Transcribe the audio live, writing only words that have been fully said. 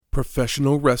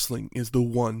Professional wrestling is the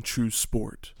one true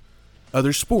sport.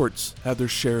 Other sports have their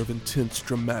share of intense,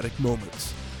 dramatic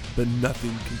moments, but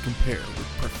nothing can compare with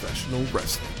professional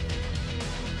wrestling.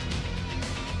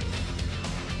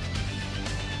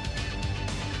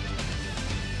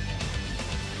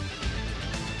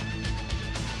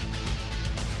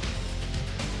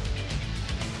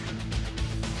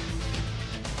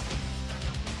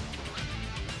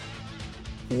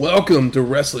 Welcome to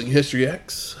Wrestling History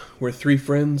X, where three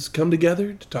friends come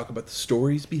together to talk about the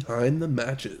stories behind the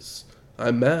matches.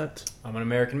 I'm Matt. I'm an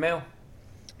American male.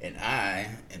 And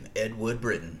I am Ed Wood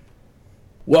Britton.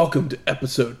 Welcome to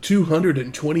episode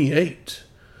 228,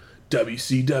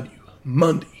 WCW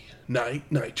Monday Night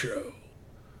Nitro.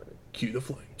 Cue the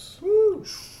flames. Woo.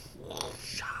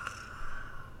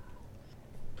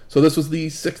 So this was the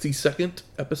 62nd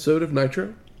episode of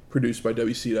Nitro, produced by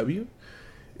WCW.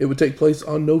 It would take place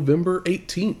on November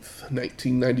 18th,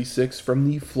 1996, from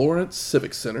the Florence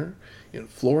Civic Center in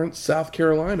Florence, South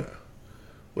Carolina,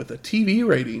 with a TV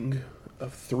rating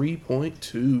of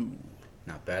 3.2.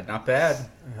 Not bad, not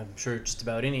bad. I'm sure just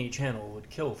about any channel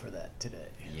would kill for that today.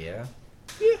 Yeah.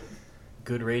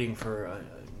 Good rating for a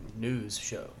news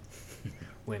show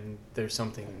when there's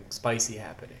something spicy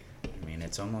happening. I mean,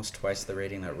 it's almost twice the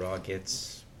rating that Raw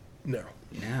gets No.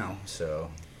 now, so...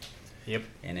 Yep.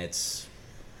 And it's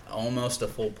almost a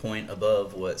full point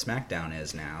above what SmackDown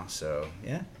is now, so,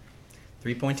 yeah.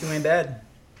 3.2 ain't bad.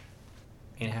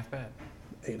 Ain't half bad.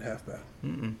 Ain't half bad.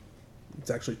 Mm-mm.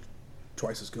 It's actually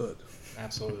twice as good.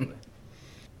 Absolutely.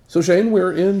 So Shane,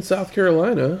 we're in South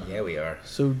Carolina. Yeah, we are.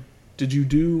 So did you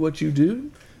do what you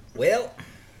do? Well,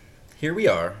 here we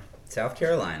are, South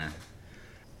Carolina.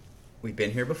 We've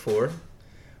been here before.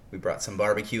 We brought some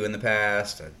barbecue in the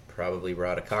past. I probably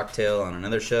brought a cocktail on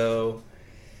another show.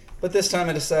 But this time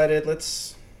I decided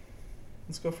let's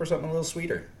go for something a little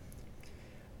sweeter.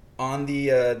 On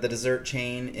the dessert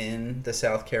chain in the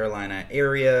South Carolina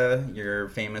area, you're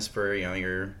famous for,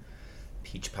 your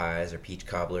peach pies or peach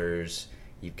cobblers.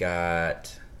 You've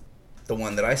got the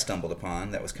one that I stumbled upon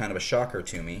that was kind of a shocker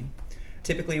to me.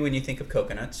 Typically when you think of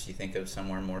coconuts, you think of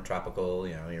somewhere more tropical,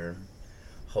 your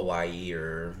Hawaii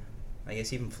or I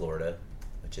guess even Florida,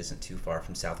 which isn't too far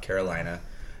from South Carolina.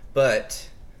 But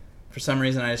for some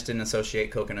reason, I just didn't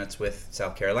associate coconuts with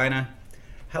South Carolina.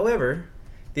 However,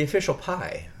 the official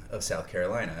pie of South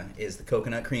Carolina is the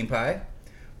coconut cream pie,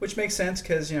 which makes sense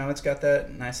because, it's got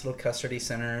that nice little custardy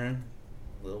center,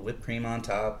 a little whipped cream on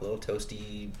top, little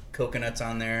toasty coconuts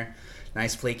on there,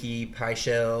 nice flaky pie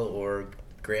shell or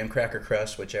graham cracker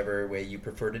crust, whichever way you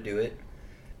prefer to do it.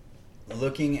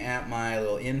 Looking at my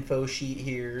little info sheet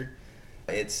here,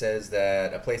 it says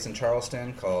that a place in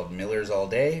Charleston called Miller's All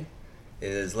Day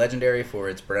is legendary for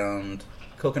its browned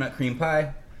coconut cream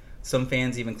pie. Some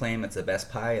fans even claim it's the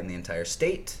best pie in the entire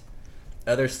state.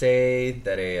 Others say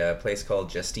that a place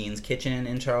called Justine's Kitchen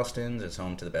in Charleston is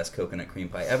home to the best coconut cream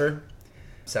pie ever.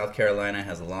 South Carolina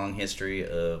has a long history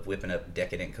of whipping up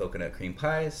decadent coconut cream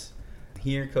pies.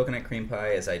 Here, coconut cream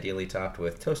pie is ideally topped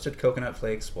with toasted coconut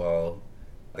flakes, while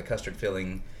the custard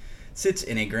filling sits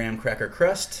in a graham cracker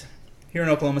crust. Here in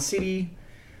Oklahoma City,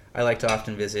 I like to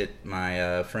often visit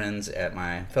my friends at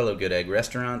my fellow Good Egg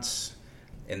restaurants.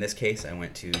 In this case, I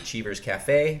went to Cheever's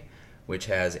Cafe, which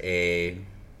has a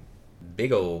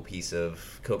big old piece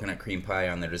of coconut cream pie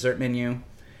on their dessert menu.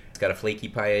 It's got a flaky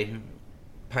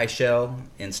pie shell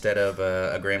instead of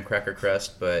a graham cracker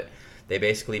crust, but they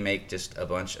basically make just a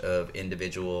bunch of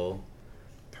individual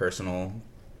personal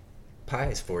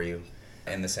pies for you.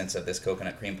 In the sense of this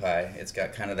coconut cream pie, it's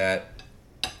got kind of that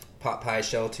pot pie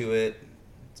shell to it.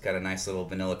 It's got a nice little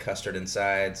vanilla custard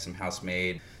inside, some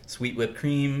house-made sweet whipped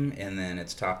cream, and then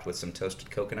it's topped with some toasted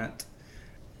coconut.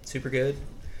 Super good.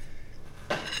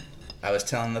 I was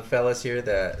telling the fellas here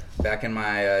that back in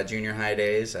my junior high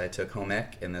days, I took home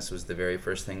ec, and this was the very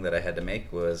first thing that I had to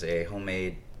make was a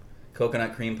homemade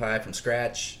coconut cream pie from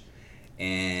scratch,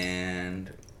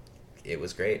 and it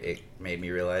was great. It made me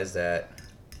realize that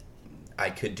I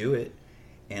could do it,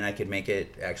 and I could make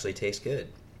it actually taste good.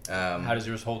 How does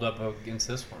yours hold up against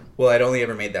this one? Well, I'd only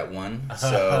ever made that one.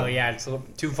 So yeah, it's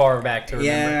too far back to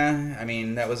remember. Yeah, I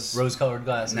mean, that was rose-colored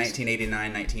glasses.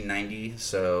 1989, 1990,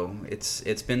 so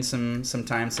it's been some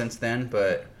time since then,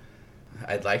 but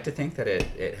I'd like to think that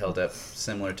it held up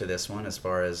similar to this one as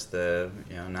far as the,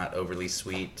 not overly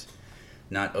sweet,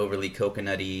 not overly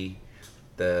coconutty.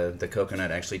 The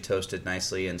coconut actually toasted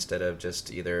nicely instead of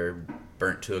just either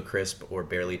burnt to a crisp or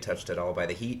barely touched at all by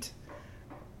the heat.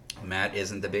 Matt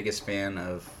isn't the biggest fan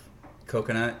of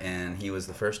coconut, and he was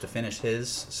the first to finish his.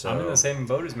 So I'm in the same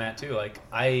boat as Matt too. Like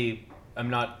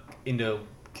I'm not into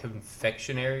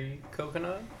confectionery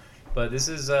coconut, But this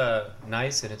is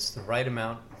nice, and it's the right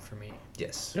amount for me.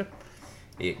 Yes. Yeah.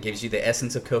 It gives you the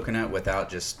essence of coconut without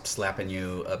just slapping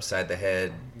you upside the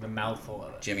head. The mouthful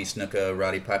of it. Jimmy Snuka,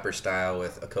 Roddy Piper style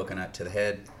with a coconut to the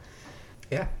head.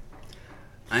 Yeah.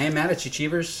 I ain't mad at you,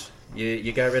 Cheevers.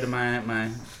 You got rid of my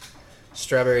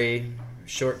strawberry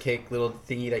shortcake little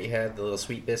thingy that you had, the little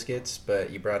sweet biscuits,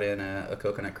 but you brought in a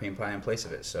coconut cream pie in place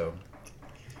of it, so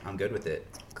I'm good with it.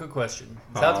 Good question.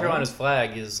 Aw. South Carolina's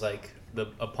flag is like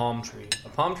a palm tree. A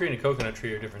palm tree and a coconut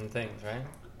tree are different things, right?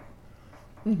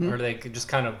 Mm-hmm. Or they could just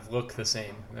kind of look the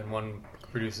same, and one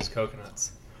produces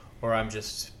coconuts. Or I'm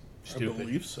just I stupid.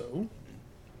 believe so.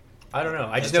 I don't know.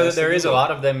 I just That's know that there is a Google.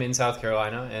 lot of them in South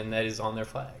Carolina, and that is on their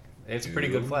flag. It's a pretty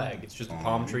good flag. It's just a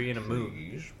palm tree and a moon.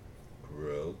 Trees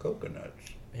grow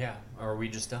coconuts. Yeah, or are we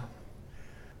just dumb?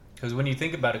 Because when you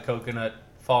think about a coconut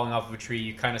falling off of a tree,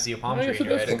 you kind of see a palm I tree guess in it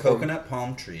your does The head. coconut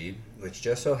palm tree, which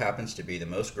just so happens to be the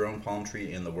most grown palm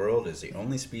tree in the world, is the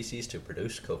only species to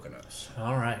produce coconuts.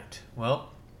 All right. Well,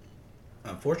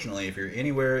 Unfortunately, if you're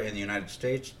anywhere in the United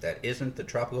States that isn't the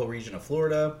tropical region of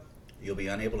Florida, you'll be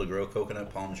unable to grow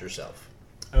coconut palms yourself.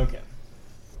 okay.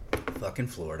 Fucking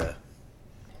Florida.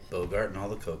 Bogart and all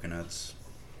the coconuts.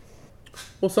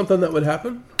 Well, something that would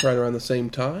happen right around the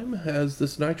same time as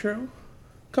this Nitro,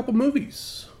 a couple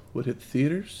movies would hit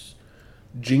theaters.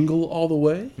 Jingle All the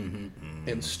Way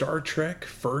and Star Trek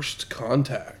First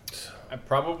Contact. I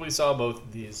probably saw both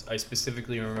of these. I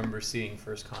specifically remember seeing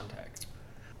First Contact.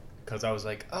 Because I was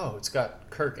like, oh, it's got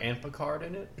Kirk and Picard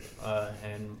in it.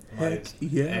 And Heck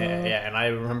yeah. and I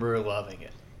remember loving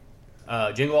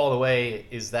it. Jingle All the Way,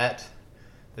 is that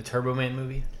the Turbo Man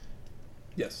movie?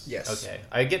 Yes. Yes. Okay.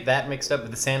 I get that mixed up,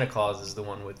 but the Santa Claus is the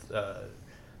one with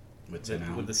Tim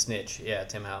Allen. with the snitch. Yeah,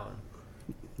 Tim Allen.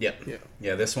 Yep. Yeah.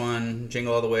 Yeah, this one,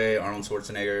 Jingle All the Way, Arnold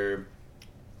Schwarzenegger,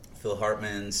 Phil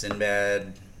Hartman,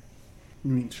 Sinbad.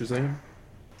 You mean Shazam?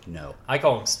 No. I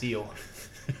call him Steel.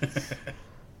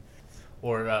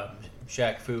 Or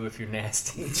Shaq Fu if you're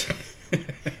nasty.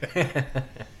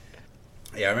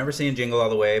 Yeah, I remember seeing Jingle All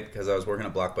the Way because I was working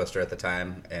at Blockbuster at the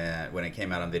time and when it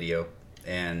came out on video.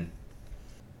 And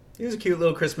it was a cute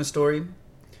little Christmas story.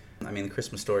 I mean, the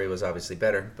Christmas story was obviously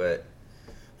better, but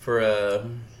for a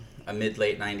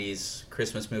mid-late 90s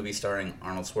Christmas movie starring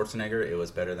Arnold Schwarzenegger, it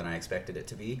was better than I expected it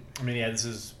to be. I mean, yeah, this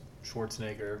is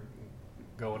Schwarzenegger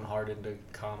going hard into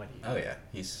comedy. Oh, yeah.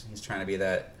 He's trying to be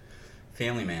that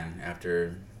family man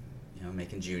after,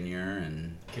 making Junior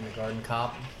and... Kindergarten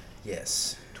Cop.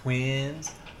 Yes.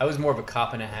 Twins. I was more of a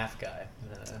cop and a half guy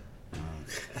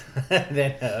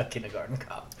than a Kindergarten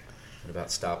Cop. What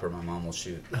about Stop or My Mom Will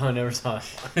Shoot? Oh, I never saw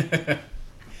it.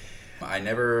 I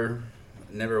never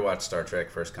watched Star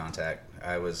Trek First Contact.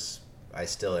 I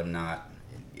still am not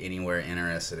anywhere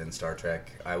interested in Star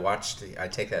Trek. I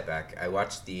take that back. I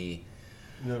watched the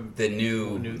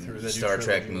new Star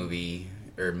Trek movie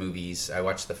or movies. I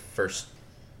watched the first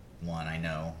one, I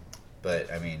know,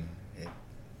 but I mean,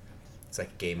 it's like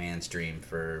a gay man's dream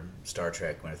for Star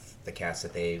Trek with the cast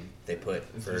that they put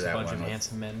for There's that a bunch one. of with-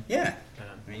 handsome men. Yeah,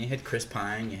 I mean, you had Chris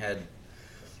Pine. You had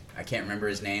I can't remember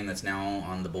his name. That's now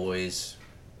on The Boys.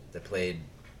 That played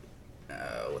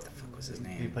what the fuck was his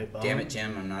name? He played Damn it, Bones.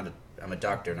 Jim! I'm a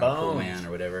doctor, not a cool Bones. man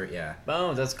or whatever. Yeah.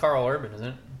 Bones, that's Carl Urban, isn't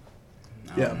it?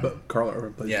 I Yeah, don't know. but Carl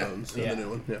Urban plays Yeah. Bones in Yeah. the new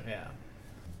one. Yeah. Yeah.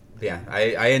 Yeah,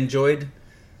 I enjoyed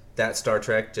that Star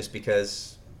Trek just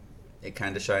because it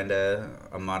kind of shined a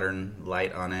modern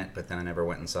light on it, but then I never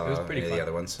went and saw It was pretty any fun. of the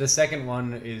other ones. The second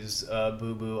one is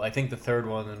Boo Boo. I think the third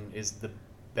one is the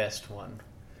best one,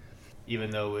 even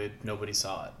though nobody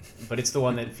saw it. But it's the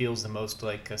one that feels the most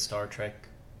like a Star Trek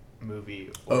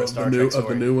movie or a Star Trek story. Of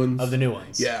the new ones? Of the new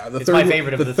ones. Yeah, it's my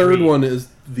favorite of the third three. one is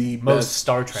the Most best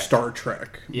Star Trek. Star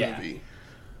Trek Yeah. movie.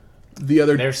 The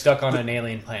other They're stuck on an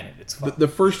alien planet. It's fun. the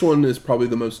first one is probably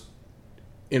the most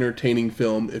entertaining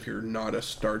film if you're not a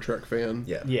Star Trek fan.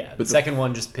 Yeah. Yeah, But the the- second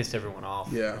one just pissed everyone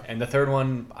off. Yeah. And the third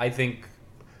one, I think,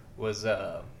 was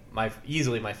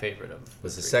easily my favorite of.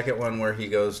 Was the three. second one where he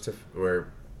goes to where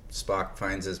Spock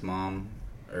finds his mom,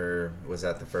 or was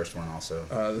that the first one also?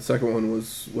 The second one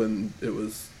was when it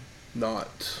was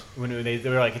not. When they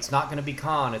were like, it's not going to be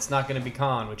Khan, it's not going to be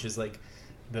Khan, which is like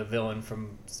the villain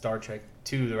from Star Trek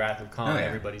 2, The Wrath of Khan, Oh, yeah.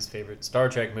 everybody's favorite Star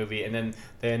Trek movie, and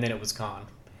then it was Khan.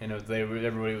 And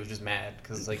everybody was just mad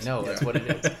because it's like, no, that's what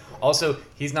it is. Also,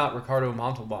 he's not Ricardo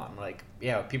Montalban. Like,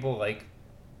 yeah, people like,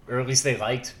 or at least they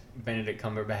liked Benedict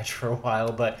Cumberbatch for a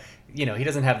while, but he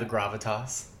doesn't have the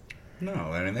gravitas. No,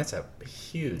 I mean that's a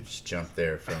huge jump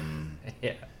there from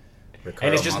Yeah. Ricardo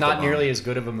And it's just not Montalban. nearly as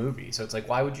good of a movie. So it's like,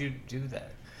 why would you do that?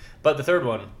 But the third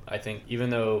one, I think, even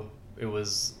though it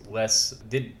was less,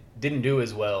 didn't do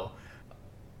as well,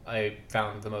 I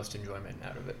found the most enjoyment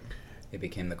out of it. It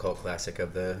became the cult classic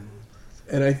of the...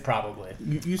 And Probably.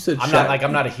 You said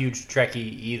I'm not a huge Trekkie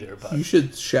either, but you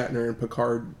said Shatner and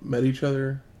Picard met each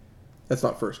other. That's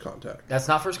not First Contact. that's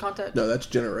not First Contact? No, that's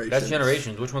Generations. That's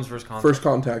Generations. Which one's First Contact? First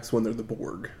Contact's when they're the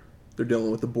Borg. They're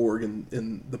dealing with the Borg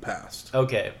in the past.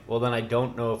 Okay, well then I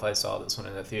don't know if I saw this one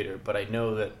in the theater, but I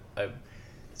know that I've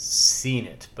seen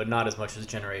it, but not as much as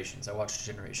Generations. I watched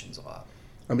Generations a lot.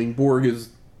 I mean, Borg is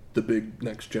the big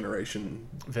Next Generation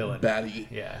Villain. baddie.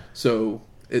 Yeah. So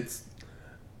it's,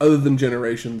 other than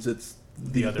Generations, it's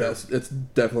the other- best. It's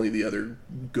definitely the other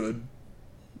good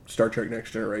Star Trek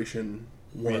Next Generation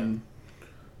one.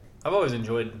 I've always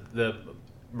enjoyed the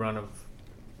run of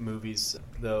movies,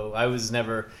 though. I was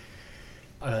never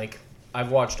I've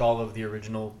watched all of the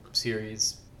original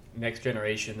series. Next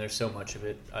Generation, there's so much of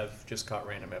it. I've just caught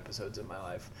random episodes in my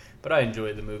life, but I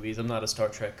enjoy the movies. I'm not a Star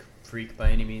Trek freak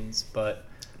by any means, but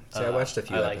I watched a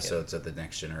few like episodes of the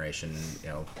Next Generation,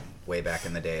 way back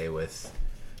in the day with,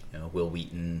 Will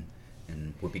Wheaton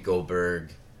and Whoopi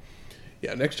Goldberg.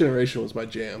 Yeah, Next Generation was my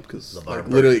jam because LeVar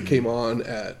literally it Burton. came on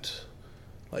at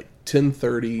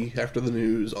 10:30 after the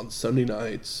news on Sunday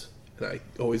nights, and I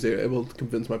always able to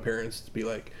convince my parents to be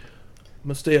like, I'm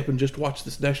gonna stay up and just watch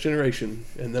this Next Generation,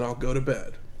 and then I'll go to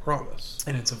bed. Promise.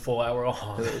 And it's a full hour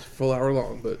long. And it was a full hour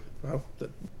long, but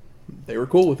they were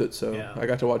cool with it, so Yeah. I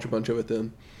got to watch a bunch of it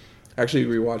then. Actually,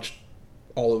 rewatched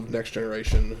all of Next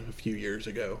Generation a few years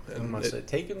ago, It and must have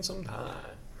taken some time.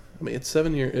 I mean, it's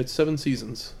 7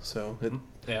 seasons, so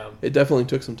Yeah. it definitely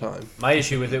took some time. My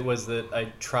issue with it was that I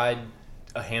tried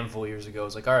a handful of years ago. I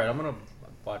was like, all right, I'm going to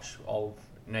watch all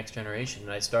of Next Generation.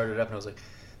 And I started up and I was like,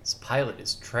 this pilot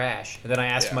is trash. And then I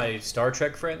asked Yeah. my Star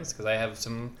Trek friends, because I have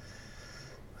some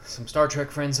Star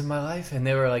Trek friends in my life, and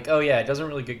they were like, oh yeah, it doesn't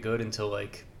really get good until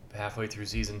like halfway through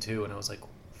season 2. And I was like,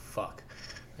 fuck.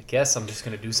 I guess I'm just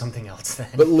going to do something else then.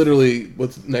 But literally,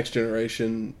 with Next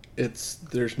Generation,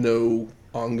 there's no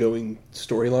ongoing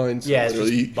storylines. yeah, it's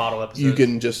Literally, just bottle episodes. you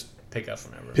can just pick up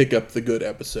whenever. pick up the good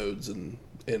episodes and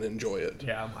enjoy it.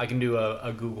 Yeah, I can do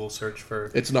a Google search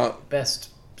for It's not best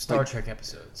Star Trek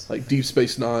episodes. like Deep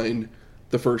Space Nine.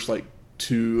 The first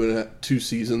two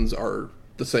seasons are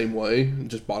the same way,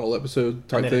 just bottle episode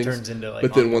type And then things. it turns into like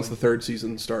but then ongoing. once the third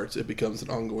season starts, it becomes an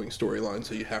ongoing storyline.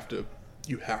 So you have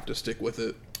to stick with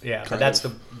it. Yeah, but kind that's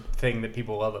of. the thing that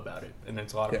people love about it, and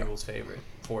it's a lot of Yeah. people's favorite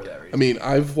for that reason. I mean,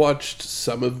 I've watched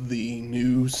some of the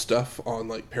new stuff on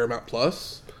like Paramount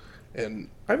Plus, and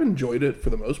I've enjoyed it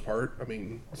for the most part. I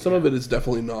mean, some of it is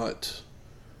definitely not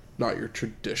your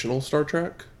traditional Star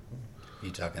Trek.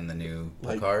 You talking the new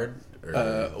Like, Picard? Or,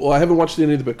 Well, I haven't watched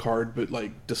any of the Picard, but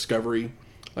like Discovery,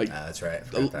 like that's right. I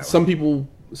forgot that some one.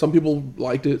 people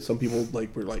liked it. Some people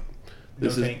were like,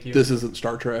 this thank you. this isn't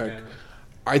Star Trek. Yeah.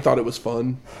 I thought it was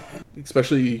fun,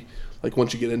 especially like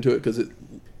once you get into it, because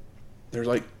there's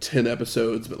like 10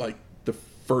 episodes, but like the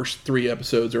first 3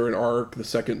 episodes are an arc, the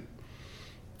second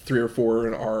 3 or 4 are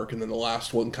an arc, and then the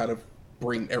last one kind of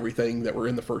bring everything that were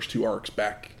in the first 2 arcs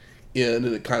back in,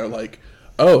 and it kind of like,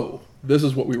 oh, this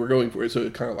is what we were going for. So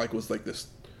it kind of like was like this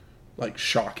like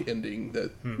shock ending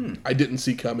that I didn't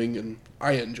see coming, and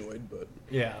I enjoyed, but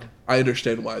Yeah. I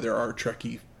understand why there are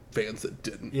Trekkie fans that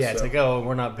didn't. Yeah, it's so. like, oh,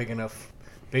 we're not big enough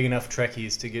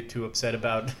Trekkies to get too upset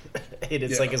about it.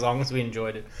 It's Yeah. like, as long as we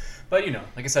enjoyed it. But,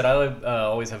 like I said, I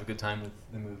always have a good time with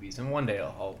the movies. And one day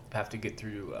I'll have to get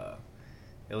through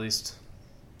at least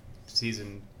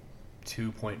season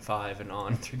 2.5 and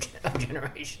on through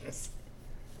Generations.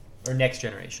 Or Next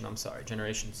Generation, I'm sorry.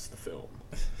 Generations, the film.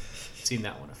 Seen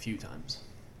that one a few times.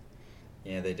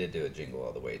 Yeah, they did do a Jingle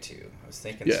All the Way too. I was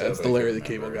thinking. Yeah, so, it's but the I Larry the couldn't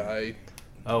Cable remember. Guy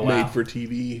Oh, made wow. for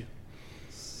TV.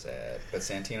 Sad, but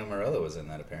Santino Marella was in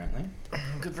that apparently.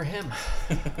 Good for him.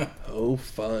 Oh,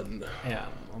 fun. Yeah,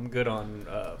 I'm good on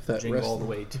That Jingle All the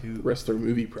Way too. Wrestler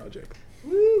movie project.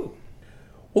 Woo!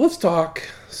 Well, let's talk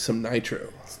some Nitro.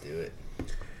 Let's do it.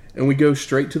 And we go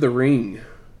straight to the ring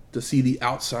to see the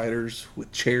Outsiders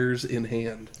with chairs in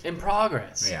hand. In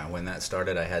progress. Yeah, when that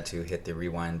started, I had to hit the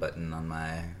rewind button on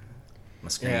my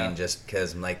screen Yeah. just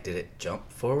because I'm like, did it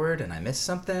jump forward and I missed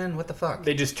something? What the fuck?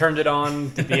 They just turned it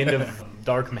on at the end of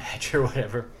Dark Match or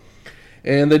whatever.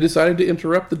 And they decided to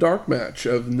interrupt the dark match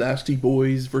of Nasty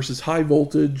Boys versus High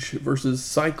Voltage versus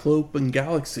Cyclope and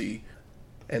Galaxy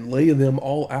and lay them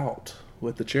all out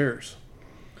with the chairs.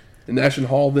 And Nash and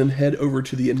Hall then head over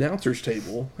to the announcer's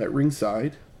table at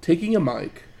ringside, taking a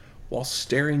mic while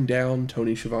staring down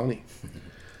Tony Schiavone,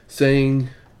 saying,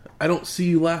 I don't see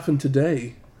you laughing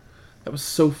today. That was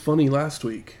so funny last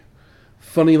week.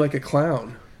 Funny like a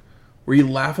clown. Were you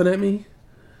laughing at me?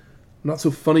 I'm not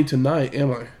so funny tonight,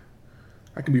 am I?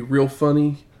 I can be real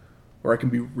funny or I can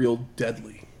be real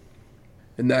deadly.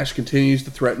 And Nash continues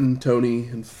to threaten Tony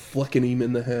and flicking him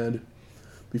in the head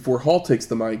before Hall takes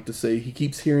the mic to say he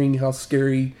keeps hearing how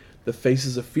scary the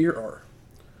faces of fear are,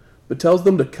 but tells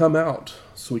them to come out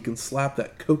so he can slap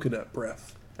that coconut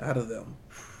breath out of them.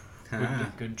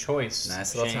 Good choice.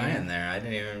 Nice little tie in there. I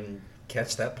didn't even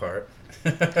catch that part.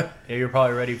 Yeah, you're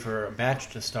probably ready for a match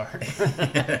to start.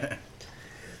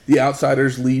 The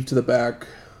Outsiders leave to the back,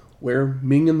 where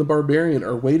Ming and the Barbarian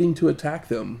are waiting to attack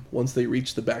them once they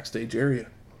reach the backstage area.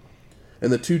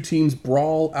 And the two teams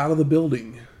brawl out of the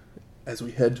building as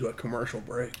we head to a commercial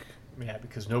break. Yeah,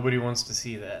 because nobody wants to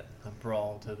see that. A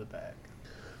brawl to the back.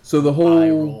 So the Eye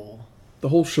roll.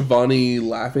 whole Shivani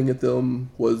laughing at them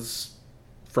was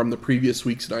from the previous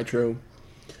week's Nitro.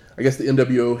 I guess the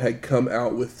NWO had come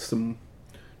out with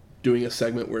doing a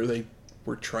segment where they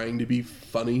were trying to be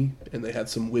funny, and they had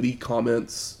some witty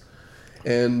comments.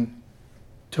 And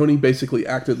Tony basically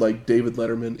acted like David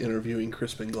Letterman interviewing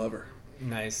Crispin Glover.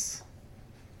 Nice.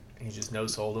 He just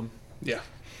no-sold him. Yeah.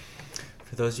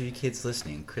 For those of you kids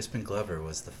listening, Crispin Glover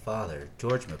was the father,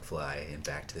 George McFly, in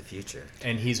Back to the Future.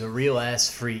 And he's a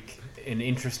real-ass freak. An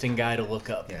interesting guy to look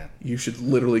up. Yeah. You should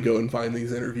literally go and find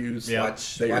these interviews. Yeah.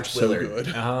 They are Watch so Willard.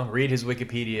 good. Read his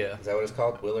Wikipedia. Is that what it's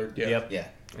called? Willard? Yeah. Yep. Yeah.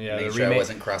 Yeah, Make the sure I remake-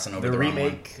 wasn't crossing over The the wrong one.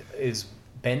 remake is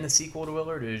Ben the sequel to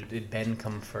Willard, or did Ben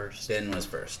come first? Ben was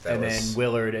first. Then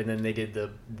Willard, and then they did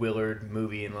the Willard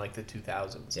movie in like the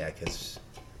 2000s. Yeah, because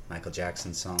Michael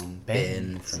Jackson's song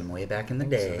Ben. Ben from way back in the I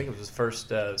think day. it was his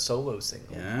first solo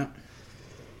single. Yeah.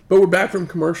 But we're back from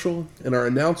commercial, and our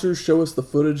announcers show us the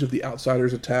footage of the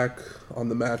Outsiders' attack on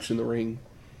the match in the ring.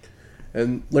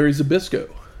 And Larry Zbyszko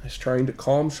is trying to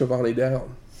calm Shivani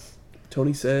down.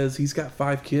 Tony says he's got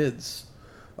 5 kids,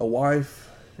 a wife,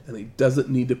 and he doesn't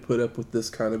need to put up with this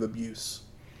kind of abuse.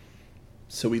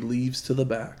 So he leaves to the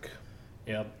back.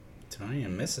 Yep. Tony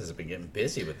and Mrs. have been getting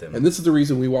busy with them. And this is the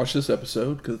reason we watched this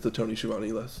episode, because it's the Tony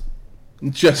Schiavone list.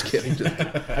 Just kidding.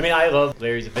 I mean, I love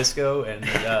Larry Zbyszko,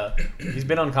 and he's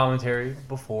been on commentary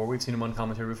before. We've seen him on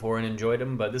commentary before and enjoyed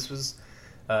him, but this was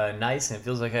nice, and it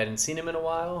feels like I hadn't seen him in a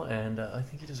while, and I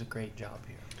think he does a great job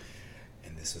here.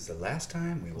 And this was the last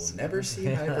time we will never see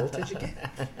High Voltage again.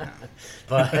 No.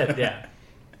 But, yeah.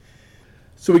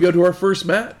 So we go to our first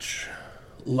match.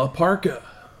 La Parca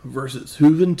versus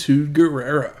Juventud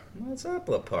Guerrera. What's up,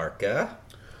 La Parca?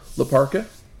 La Parca,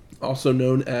 also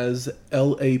known as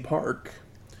L.A. Park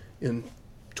in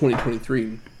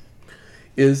 2023,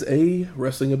 is a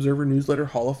Wrestling Observer Newsletter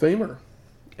Hall of Famer.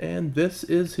 And this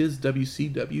is his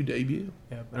WCW debut.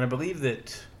 Yeah, and I believe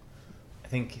that,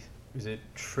 is it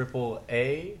Triple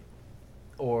A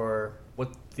or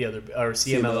what the other, or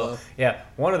CMLL? CMLL. Yeah,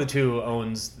 one of the two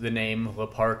owns the name La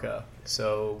Parca.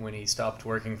 So when he stopped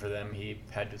working for them, he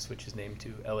had to switch his name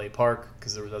to LA Park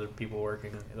because there was other people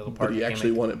working at La Park. But he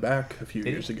actually won it back a few Did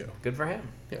he? years ago. Good for him.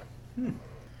 Yeah.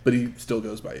 But he still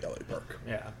goes by L.A. Park.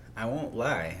 Yeah. I won't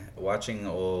lie. Watching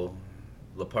old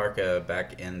La Parca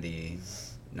back in the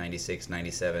 96,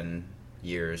 97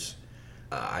 years,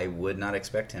 I would not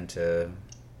expect him to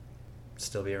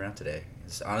still be around today.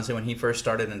 Honestly, when he first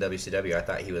started in WCW, I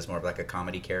thought he was more of like a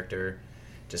comedy character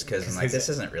just because I'm like, this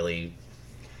isn't really...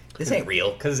 This ain't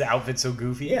real. Because his outfit's so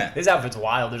goofy. Yeah. His outfit's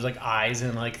wild. There's like eyes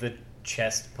and like the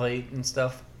chest plate and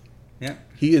stuff. Yeah.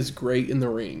 He is great in the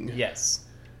ring. Yes.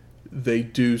 They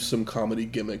do some comedy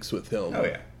gimmicks with him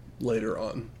later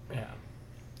on. Yeah.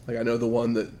 Like, I know the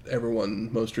one that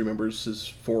everyone most remembers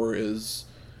is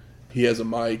he has a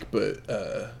mic, but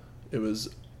it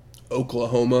was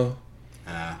Oklahoma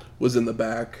was in the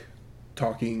back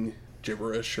talking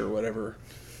gibberish or whatever,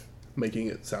 making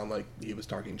it sound like he was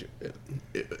talking.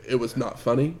 It was not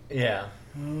funny. Yeah.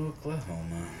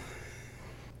 Oklahoma.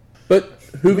 But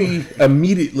Hoovy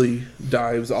immediately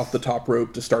dives off the top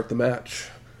rope to start the match,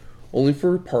 only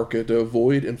for Parka to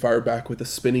avoid and fire back with a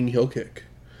spinning heel kick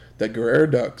that Guerrero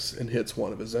ducks and hits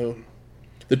one of his own.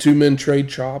 The two men trade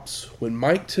chops when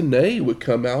Mike Tenay would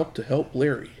come out to help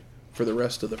Larry for the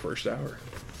rest of the first hour.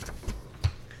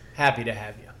 Happy to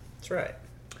have you. That's right.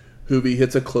 Hoovy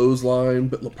hits a clothesline,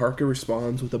 but Laparca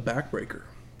responds with a backbreaker,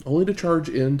 only to charge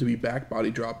in to be back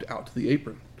body dropped out to the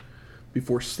apron,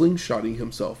 before slingshotting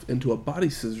himself into a body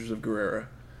scissors of Guerrero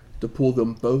to pull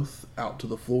them both out to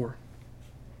the floor.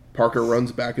 Parker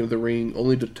runs back into the ring,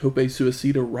 only to tope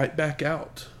suicida right back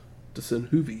out to send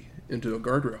Hoovy into a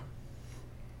guardrail.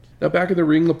 Now back in the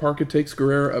ring, Laparca takes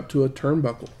Guerrero up to a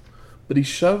turnbuckle, but he's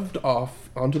shoved off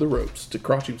onto the ropes to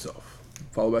crotch himself,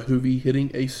 followed by Hoovy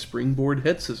hitting a springboard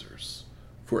head scissors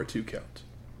for a 2 count.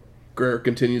 Guerrero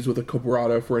continues with a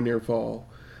cobrado for a near fall,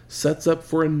 sets up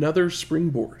for another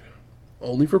springboard,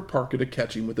 only for Parker to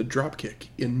catch him with a dropkick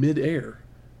in midair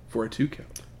for a 2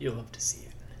 count. You'll love to see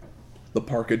it.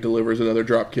 Laparca delivers another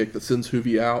drop kick that sends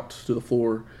Hoovy out to the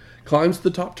floor, climbs the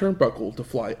top turnbuckle to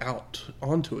fly out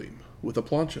onto him with a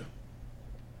plancha.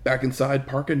 Back inside,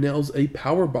 Parka nails a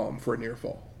power bomb for a near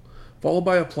fall, followed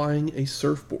by applying a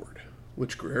surfboard,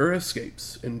 which Guerrero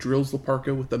escapes and drills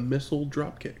Laparca with a missile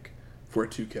drop kick for a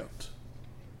 2 count.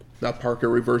 Now Parka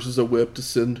reverses a whip to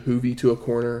send Hoovy to a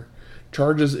corner,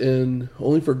 charges in,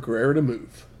 only for Guerrero to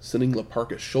move, sending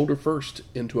Laparca shoulder first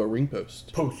into a ring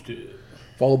post. Posted.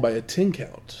 Followed by a 10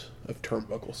 count of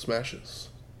turnbuckle smashes.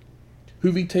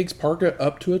 Hoovy takes Parka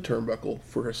up to a turnbuckle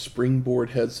for a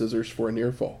springboard head scissors for a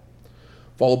near fall,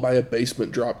 followed by a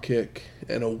basement drop kick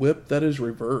and a whip that is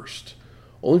reversed,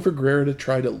 only for Guerrero to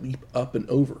try to leap up and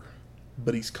over,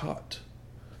 but he's caught.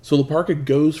 So Laparca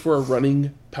goes for a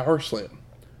running power slam,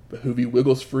 but Hoovy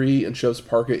wiggles free and shoves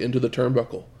Parka into the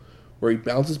turnbuckle, where he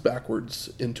bounces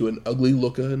backwards into an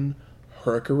ugly-looking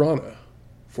hurricanrana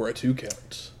for a 2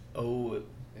 count. Oh, it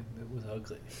was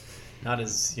ugly. Not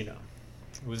as, it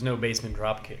was no basement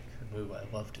dropkick, a move I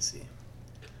love to see.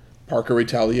 Parka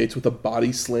retaliates with a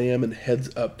body slam and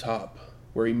heads up top,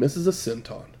 where he misses a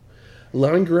senton,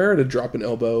 allowing Guerrero to drop an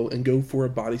elbow and go for a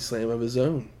body slam of his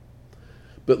own.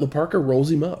 But Laparca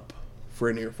rolls him up for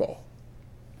a near fall.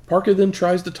 Parka then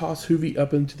tries to toss Hoovy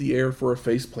up into the air for a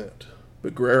faceplant,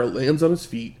 but Guerrero lands on his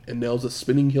feet and nails a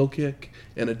spinning heel kick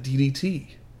and a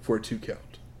DDT for a 2 count.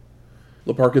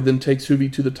 Laparca then takes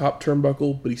Hoovy to the top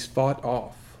turnbuckle, but he's fought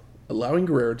off, allowing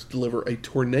Guerrero to deliver a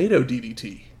tornado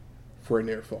DDT for a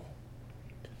near fall.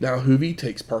 Now Hoovy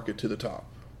takes Parka to the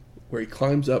top, where he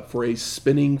climbs up for a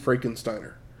spinning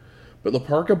Frankensteiner, but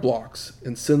Laparca blocks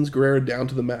and sends Guerrero down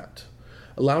to the mat,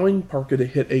 allowing Parka to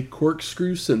hit a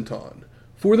corkscrew senton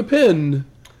for the pin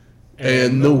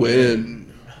and the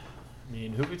win. I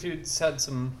mean, Hoovy had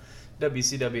some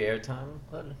WCW airtime.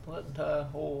 Let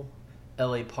whole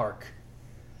LA Park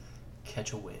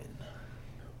catch a win.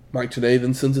 Mike Tenay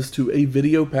then sends us to a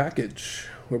video package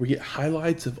where we get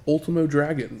highlights of Ultimo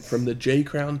Dragon from the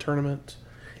J-Crown tournament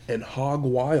and Hog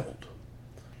Wild.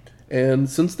 And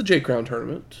since the J-Crown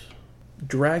tournament,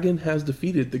 Dragon has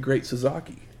defeated the Great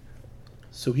Sasaki.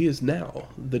 So he is now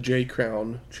the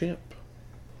J-Crown champ.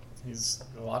 He's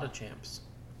a lot of champs.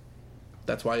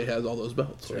 That's why he has all those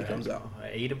belts when he comes out.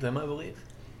 8 of them, I believe.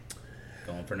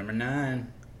 Going for number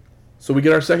 9. So we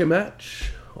get our second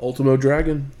match. Ultimo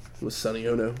Dragon with Sonny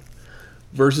Ono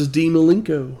versus Dean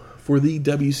Malenko for the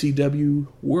WCW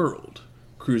World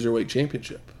Cruiserweight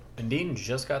Championship. And Dean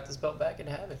just got this belt back at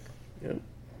Havoc. Yep.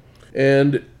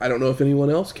 And I don't know if anyone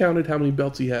else counted how many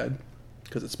belts he had,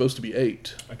 because it's supposed to be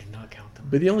 8. I did not count them.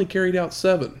 But he only carried out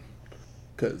 7,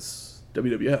 because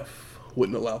WWF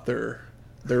wouldn't allow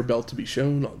their belt to be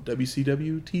shown on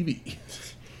WCW TV.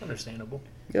 Understandable.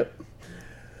 Yep.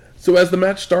 So as the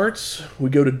match starts,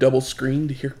 we go to double screen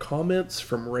to hear comments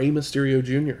from Rey Mysterio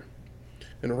Jr.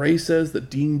 And Rey says that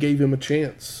Dean gave him a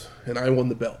chance, and I won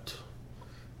the belt.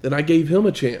 Then I gave him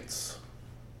a chance,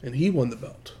 and he won the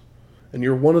belt. And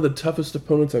you're one of the toughest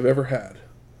opponents I've ever had.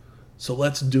 So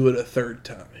let's do it a third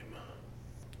time.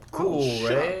 Cool, oh,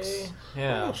 Rey.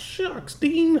 Yeah. Oh, shucks,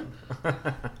 Dean.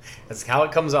 That's how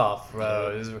it comes off.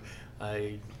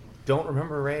 I don't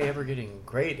remember Rey ever getting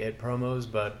great at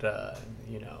promos, but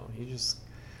he just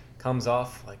comes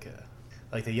off like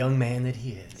the young man that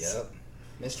he is. Yep.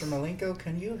 Mr. Malenko,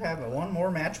 can you have one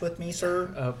more match with me,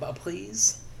 sir?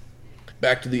 Please.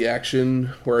 Back to the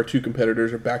action, where our two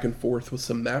competitors are back and forth with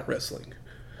some mat wrestling,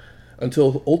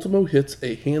 until Ultimo hits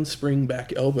a handspring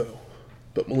back elbow,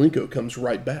 but Malenko comes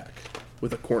right back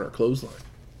with a corner clothesline.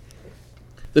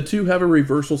 The two have a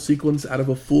reversal sequence out of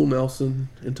a full Nelson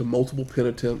into multiple pin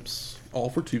attempts, all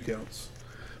for 2 counts,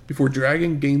 before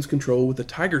Dragon gains control with a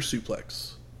tiger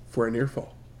suplex for a near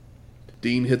fall.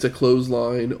 Dean hits a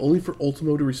clothesline, only for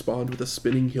Ultimo to respond with a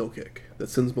spinning heel kick that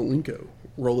sends Malenko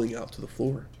rolling out to the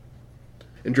floor.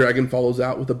 And Dragon follows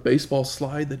out with a baseball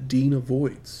slide that Dean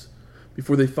avoids,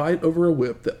 before they fight over a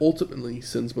whip that ultimately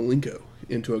sends Malenko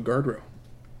into a guardrail.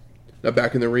 Now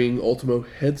back in the ring, Ultimo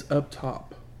heads up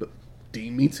top, but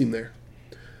Dean meets him there.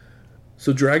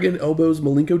 So Dragon elbows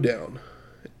Malenko down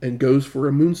and goes for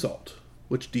a moonsault,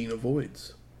 which Dean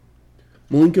avoids.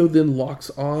 Malenko then locks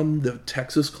on the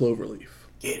Texas Cloverleaf,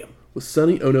 Get him. with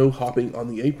Sonny Ono hopping on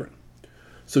the apron.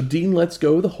 So Dean lets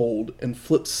go of the hold and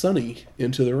flips Sonny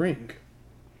into the ring.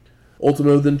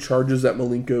 Ultimo then charges at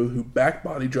Malenko, who back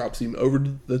body drops him over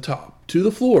the top to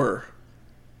the floor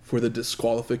for the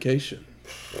disqualification.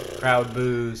 Crowd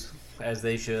boos, as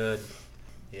they should.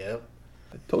 Yep.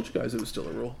 I told you guys it was still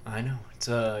a rule. I know. It's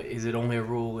is it only a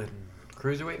rule in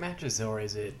cruiserweight matches, or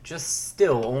is it just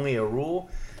still only a rule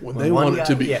When they want it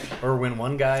to be. Yeah, or when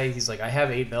one guy, he's like, I have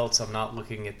 8 belts, I'm not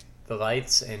looking at the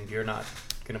lights, and you're not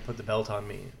going to put the belt on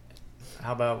me.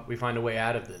 How about we find a way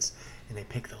out of this? And they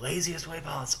pick the laziest way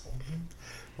possible.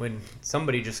 When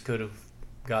somebody just could have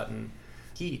gotten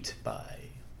heat by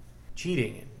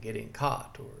cheating and getting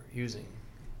caught or using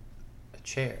a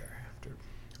chair.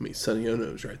 I mean, Sonny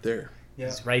Ono's right there. Yeah.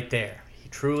 He's right there. He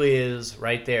truly is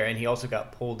right there. And he also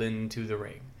got pulled into the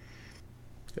ring,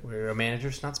 where a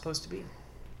manager's not supposed to be.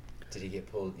 Did he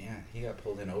get pulled? Yeah, he got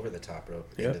pulled in over the top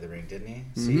rope Yep. into the ring, didn't he?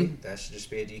 Mm-hmm. See, that should just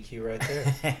be a DQ right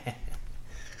there.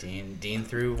 Dean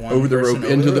threw one Over the person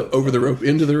rope over the rope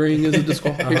into the ring is a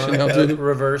disqualification now too.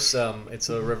 Reverse. It's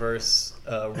a reverse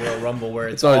Royal Rumble where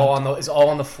it's not all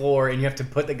on the floor, and you have to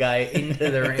put the guy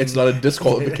into the ring. It's not a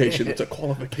disqualification; it's a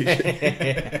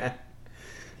qualification.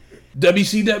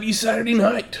 WCW Saturday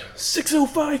night,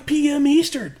 6:05 p.m.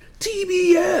 Eastern,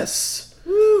 TBS.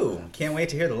 Woo! Can't wait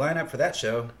to hear the lineup for that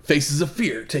show. Faces of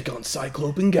Fear take on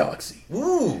Cyclope and Galaxy.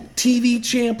 Woo! TV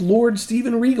champ Lord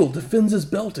Steven Regal defends his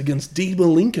belt against Dean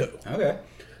Malenko. Okay.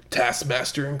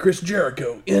 Taskmaster and Chris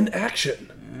Jericho in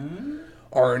action.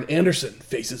 Arn Anderson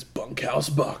faces Bunkhouse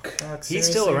Buck. God, He's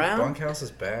still seriously? around? Bunkhouse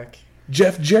is back.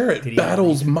 Jeff Jarrett he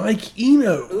battles Mike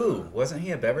Eno. Ooh, wasn't he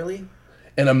a Beverly?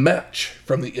 And a match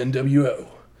from the NWO.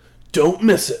 Don't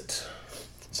miss it. I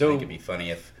So think it'd be funny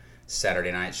if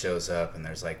Saturday night shows up and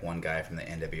there's like one guy from the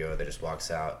NWO that just walks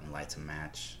out and lights a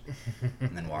match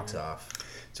and then walks off.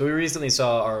 So we recently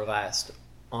saw our last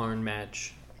Arn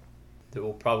match that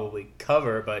we'll probably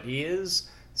cover, but he is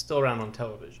still around on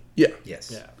television. Yeah.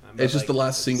 Yes. Yeah, It's just the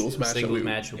last singles match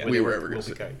that we were ever we'll going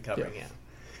be to see. covering. Yeah. Yeah,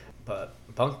 but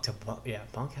Bunkhouse Buck.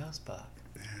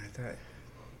 I thought.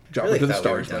 Drop Really it to the thought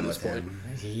we were stars by done this with point. him.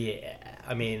 Yeah,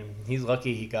 I mean he's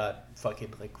lucky he got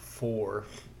fucking like 4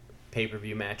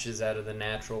 pay-per-view matches out of the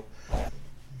natural.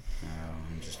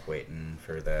 I'm just waiting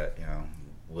for that,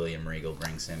 William Regal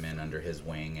brings him in under his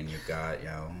wing and you've got,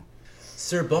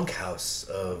 Sir Bunkhouse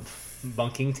of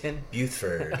Bunkington.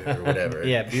 Buford or whatever.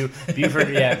 Yeah, Buford.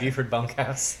 Yeah, Buford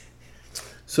Bunkhouse.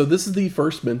 So this is the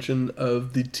first mention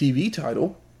of the TV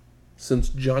title since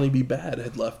Johnny B. Bad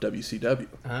had left WCW.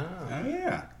 Oh. Oh,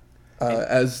 yeah.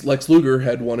 As Lex Luger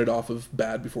had won it off of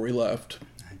Bad before he left.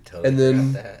 I totally And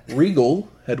then forgot that. Regal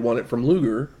had won it from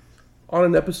Luger on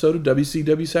an episode of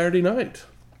WCW Saturday Night.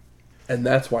 And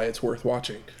that's why it's worth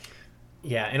watching.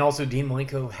 Yeah, and also Dean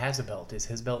Malenko has a belt. Is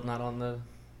his belt not on the...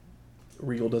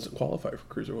 Regal doesn't qualify for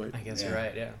Cruiserweight. I guess Yeah. you're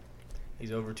right, yeah.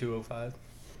 He's over 205.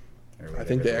 Or I whatever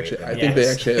think they the actually weight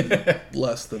limit had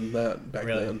less than that back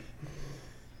Really? then.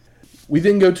 We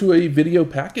then go to a video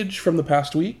package from the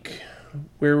past week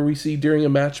where we see during a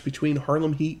match between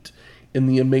Harlem Heat and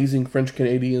the Amazing French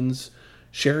Canadians,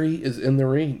 Sherry is in the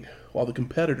ring while the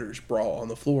competitors brawl on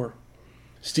the floor.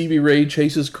 Stevie Ray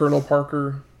chases Colonel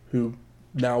Parker, who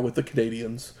now with the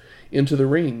Canadians, into the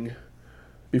ring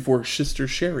before Sister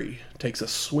Sherry takes a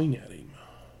swing at him.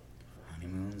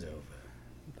 Honeymoon's over.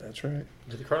 That's right.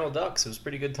 With the Colonel Ducks, it was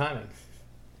pretty good timing.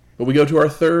 But we go to our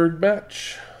third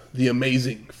match. The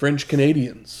Amazing French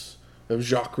Canadians of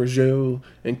Jacques Rougeau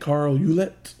and Carl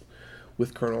Ouellet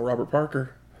with Colonel Robert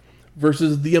Parker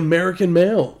versus the American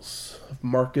Males of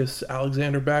Marcus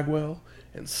Alexander Bagwell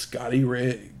and Scotty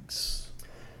Riggs.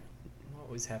 I'm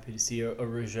always happy to see a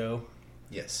Rougeau.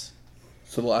 Yes.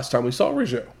 So the last time we saw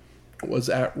Rougeau was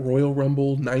at Royal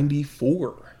Rumble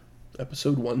 94,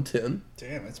 episode 110.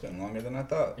 Damn, it's been longer than I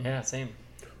thought. Yeah, same.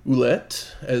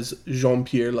 Ouellet as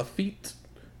Jean-Pierre Lafitte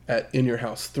at In Your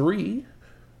House 3,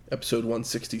 episode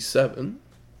 167.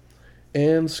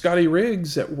 And Scotty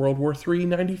Riggs at World War III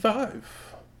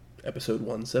 95, episode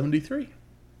 173.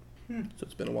 So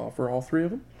it's been a while for all three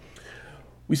of them.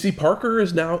 We see Parker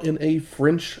is now in a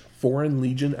French Foreign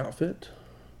Legion outfit.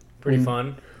 Pretty When-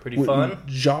 fun. Pretty when fun.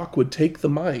 Jacques would take the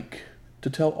mic to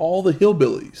tell all the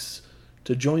hillbillies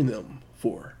to join them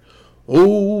for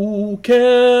Oh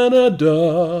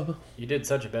Canada. You did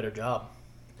such a better job.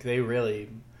 They really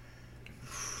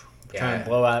Yeah. trying to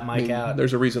blow that I mic mean, out.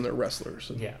 there's a reason they're wrestlers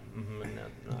and Yeah.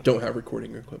 don't have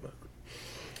recording equipment.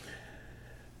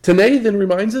 Tenay then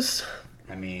reminds us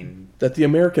I mean, that the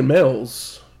American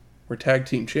Males were tag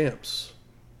team champs,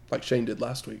 like Shane did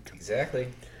last week, exactly.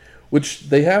 which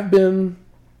they have been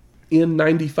in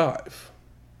 95.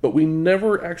 But we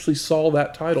never actually saw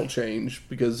that title change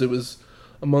because it was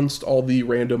amongst all the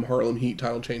random Harlem Heat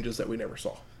title changes that we never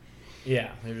saw.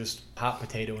 Yeah, they're just hot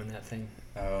potato in that thing.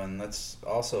 Oh, and let's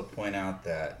also point out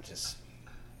that just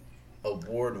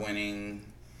award-winning,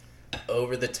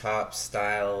 over-the-top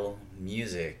style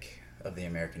music of the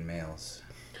American Males.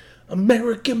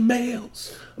 American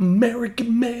Males,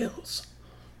 American Males.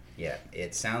 Yeah,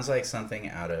 it sounds like something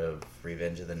out of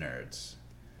Revenge of the Nerds.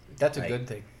 That's a good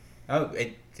thing. Oh,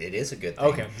 it is a good thing.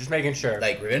 Okay, just making sure.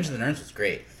 Like, Revenge of the Nerds was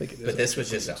great, but this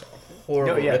was just a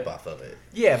horrible No, yeah. ripoff of it.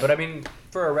 Yeah, but I mean,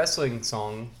 for a wrestling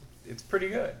song, it's pretty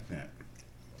good. Yeah.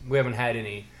 We haven't had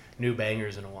any new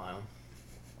bangers in a while.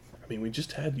 I mean, we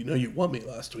just had You Know You Want Me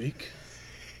last week.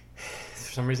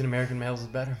 For some reason, American Males is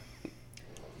better.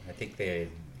 I think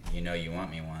You Know You Want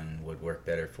Me one would work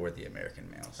better for the American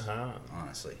males,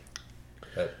 honestly.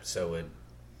 But so would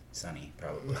Sonny,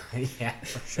 probably. Yeah,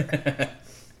 for sure.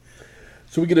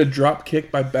 So we get a drop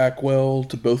kick by Backwell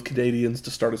to both Canadians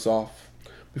to start us off,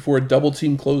 before a double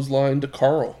team clothesline to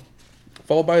Carl,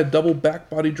 followed by a double back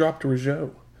body drop to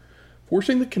Rougeau,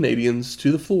 forcing the Canadians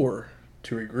to the floor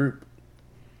to regroup.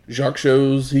 Jacques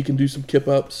shows he can do some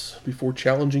kip-ups before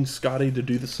challenging Scotty to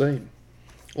do the same,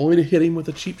 only to hit him with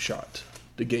a cheap shot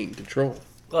to gain control.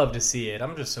 Love to see it.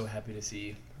 I'm just so happy to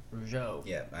see Rougeau.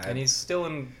 Yeah, and he's still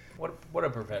in... What a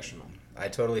professional. I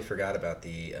totally forgot about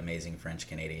the amazing French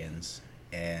Canadians,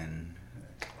 and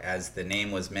as the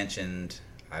name was mentioned,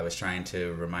 I was trying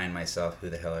to remind myself,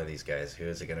 who the hell are these guys? Who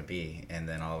is it going to be? And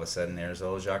then all of a sudden, there's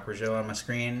old Jacques Rougeau on my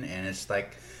screen, and it's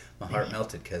like my heart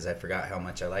melted because I forgot how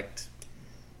much I liked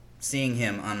seeing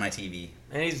him on my TV.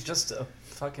 And he's just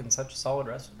such a solid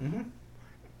wrestler. Mm-hmm.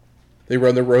 They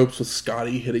run the ropes with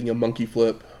Scotty hitting a monkey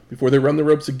flip, before they run the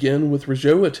ropes again with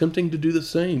Rougeau attempting to do the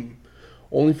same,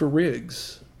 only for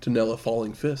Riggs to nail a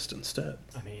falling fist instead.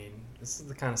 I mean, this is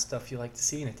the kind of stuff you like to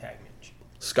see in a tag match.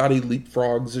 Scotty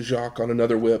leapfrogs Jacques on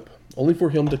another whip, only for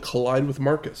him to collide with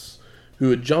Marcus, who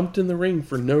had jumped in the ring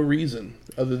for no reason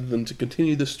other than to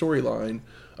continue the storyline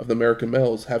of the American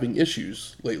males having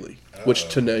issues lately, which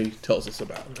Tenay tells us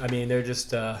about. I mean, they're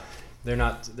just they're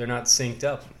not synced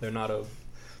up.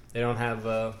 They don't have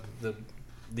the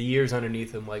years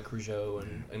underneath them like Rougeau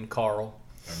and Carl.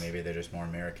 Or maybe they're just more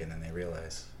American than they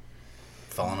realize.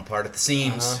 Falling apart at the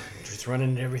seams. Just running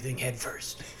into everything head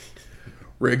first.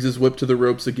 Riggs is whipped to the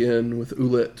ropes again with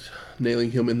Ouellette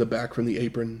nailing him in the back from the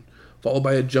apron, followed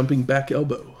by a jumping back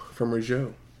elbow from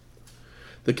Rougeau.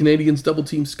 The Canadians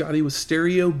double-team Scotty with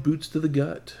stereo boots to the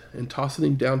gut and tossing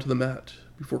him down to the mat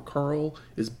before Carl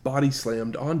is body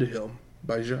slammed onto him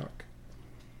by Jacques.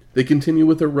 They continue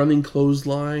with a running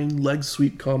clothesline leg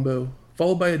sweep combo,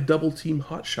 followed by a double-team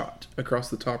hot shot across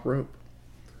the top rope.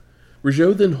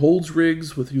 Rougeau then holds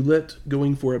Riggs with Ouellette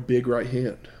going for a big right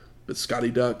hand, but Scotty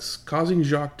ducks, causing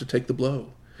Jacques to take the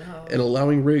blow, and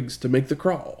allowing Riggs to make the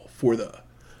crawl for the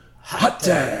hot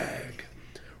tag.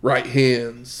 Right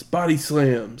hands, body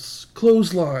slams,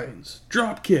 clotheslines,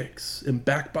 drop kicks, and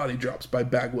back body drops by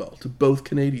Bagwell to both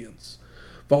Canadians,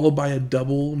 followed by a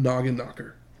double noggin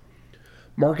knocker.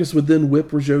 Marcus would then whip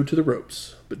Rougeau to the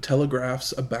ropes, but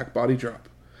telegraphs a back body drop,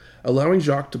 allowing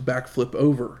Jacques to backflip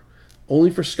over, only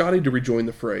for Scotty to rejoin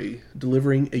the fray,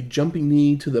 delivering a jumping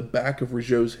knee to the back of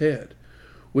Rougeau's head,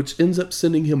 which ends up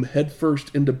sending him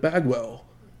headfirst into Bagwell,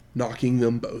 knocking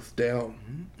them both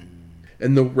down.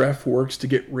 And the ref works to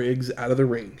get Riggs out of the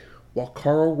ring, while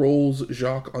Carl rolls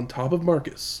Jacques on top of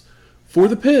Marcus for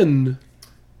the pin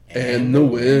and the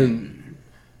win.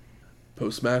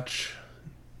 Post-match,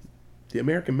 the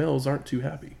American males aren't too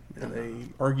happy, and they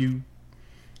argue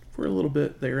for a little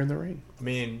bit there in the ring. I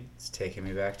mean, it's taking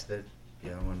me back to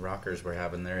when rockers were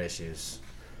having their issues.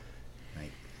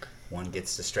 Like, one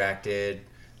gets distracted,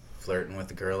 flirting with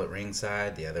the girl at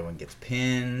ringside, the other one gets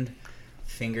pinned,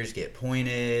 fingers get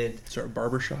pointed. Start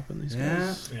barbershopping these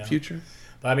guys. Yeah. Future.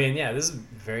 But I mean, this is a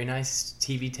very nice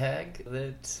TV tag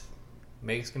that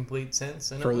makes complete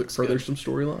sense. And further some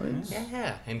storylines.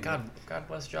 Yeah, and God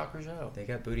bless Jacques Rougeau. They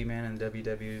got Booty Man in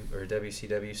WW or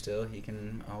WCW still. He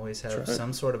can always have right.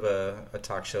 some sort of a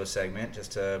talk show segment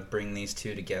just to bring these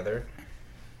two together.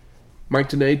 Mike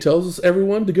Tenay tells us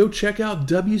everyone to go check out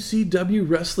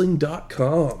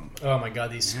WCWWrestling.com. Oh my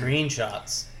God, these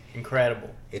screenshots.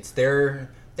 Incredible. It's their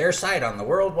site on the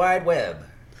World Wide Web.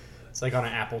 It's like on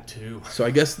an Apple II. So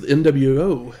I guess the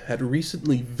NWO had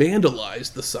recently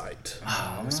vandalized the site.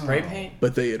 Spray paint?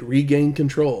 But they had regained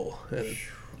control, and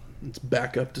it's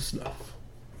back up to snuff.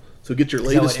 So get your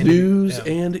latest news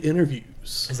and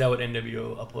interviews. Is that what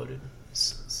NWO uploaded?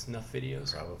 Snuff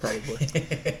videos? Probably.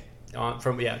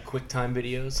 From QuickTime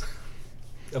videos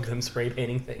of them spray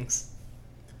painting things.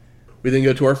 We then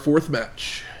go to our fourth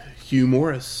match. Hugh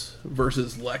Morris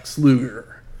versus Lex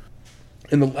Luger.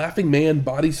 And the Laughing Man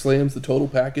body slams the total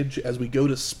package as we go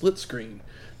to split screen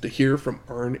to hear from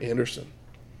Arn Anderson.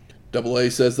 Double A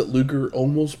says that Luger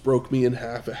almost broke me in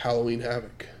half at Halloween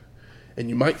Havoc. And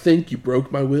you might think you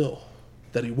broke my will,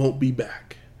 that he won't be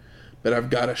back. But I've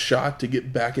got a shot to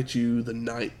get back at you the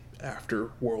night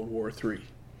after World War III.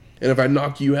 And if I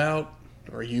knock you out,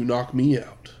 or you knock me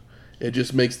out, it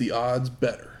just makes the odds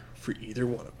better for either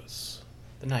one of us.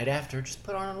 The night after, just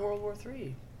put on World War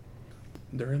III.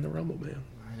 They're in the Rumble, man.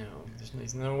 I know.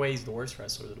 There's no way he's the worst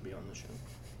wrestler that'll be on the show.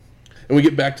 And we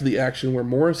get back to the action where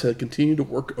Morris had continued to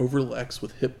work over Lex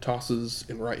with hip tosses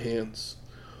and right hands,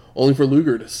 only for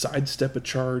Luger to sidestep a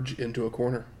charge into a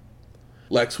corner.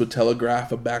 Lex would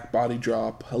telegraph a back body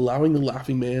drop, allowing the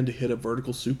Laughing Man to hit a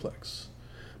vertical suplex.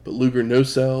 But Luger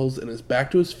no-sells and is back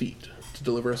to his feet to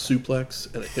deliver a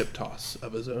suplex and a hip toss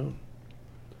of his own.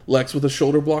 Lex with a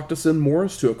shoulder block to send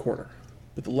Morris to a corner,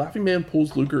 but the Laughing Man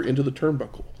pulls Luger into the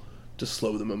turnbuckle to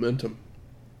slow the momentum.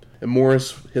 And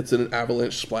Morris hits an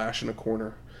avalanche splash in a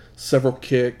corner, several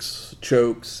kicks,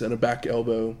 chokes, and a back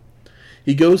elbow.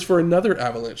 He goes for another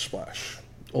avalanche splash,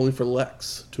 only for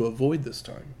Lex to avoid this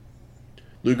time.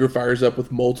 Luger fires up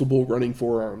with multiple running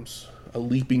forearms, a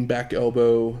leaping back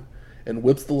elbow, and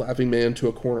whips the Laughing Man to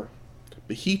a corner,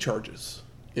 but he charges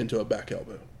into a back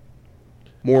elbow.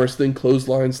 Morris then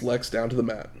clotheslines Lex down to the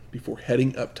mat before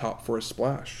heading up top for a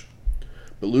splash.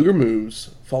 But Luger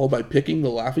moves, followed by picking the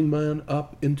Laughing Man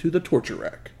up into the torture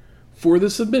rack for the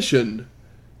submission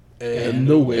and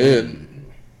the win.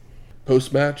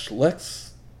 Post-match,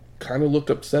 Lex kind of looked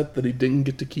upset that he didn't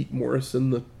get to keep Morris in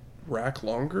the rack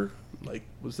longer. Like,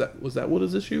 was that what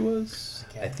his issue was?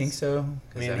 I think so.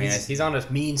 I mean, he's on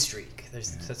a mean streak.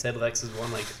 Said Lex has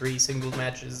won like 3 singles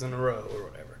matches in a row or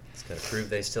whatever. He's got to prove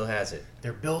they still has it.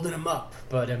 They're building him up,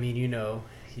 but I mean,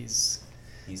 he's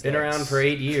been Lex. around for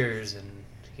 8 years and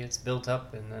gets built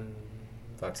up and then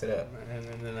Fucks it up. And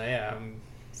then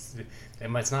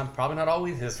it's probably not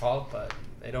always his fault, but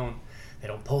they don't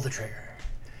pull the trigger.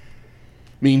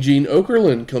 Mean Gene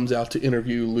Okerlund comes out to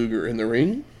interview Luger in the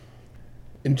ring.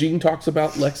 And Gene talks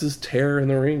about Lex's terror in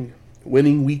the ring,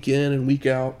 winning week in and week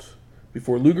out,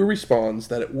 before Luger responds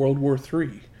that at World War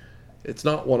III, it's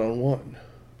not one-on-one.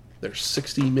 There's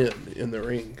 60 men in the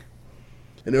ring.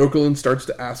 And Okerlund starts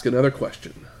to ask another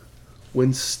question.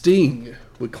 When Sting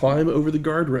would climb over the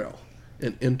guardrail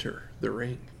and enter the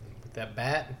ring. With that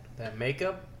bat, that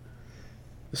makeup?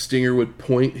 The Stinger would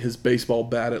point his baseball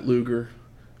bat at Luger,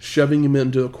 shoving him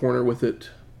into a corner with it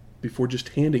before just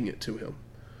handing it to him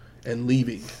and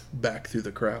leaving back through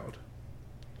the crowd.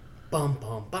 Bum,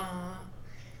 bum, bum.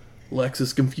 Lex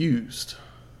is confused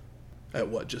at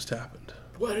what just happened.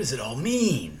 What does it all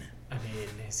mean? I mean,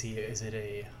 is it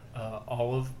a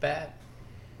olive bat?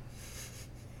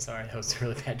 Sorry, that was a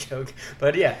really bad joke.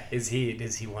 But yeah, does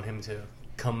he want him to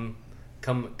come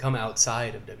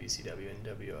outside of WCW and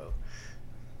WO?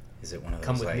 Is it one of those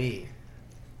come with me?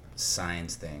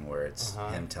 Signs thing where it's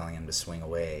him telling him to swing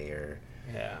away, or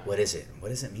yeah? What is it? What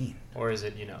does it mean? Or is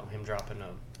it him dropping a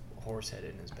horse head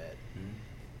in his bed?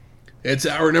 It's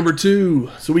hour number 2,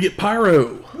 so we get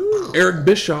Pyro, Eric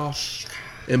Bischoff,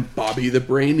 and Bobby the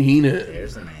Brain Heenan.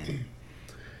 There's the man.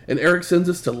 And Eric sends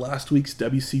us to last week's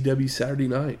WCW Saturday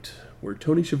Night, where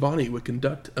Tony Schiavone would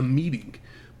conduct a meeting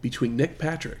between Nick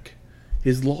Patrick,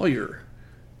 his lawyer,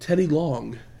 Teddy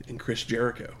Long, and Chris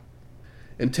Jericho.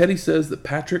 And Teddy says that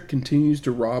Patrick continues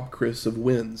to rob Chris of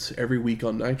wins every week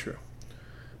on Nitro,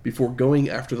 before going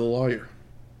after the lawyer,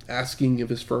 asking if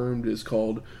his firm is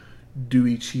called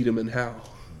Dewey, Cheatham, and Howe.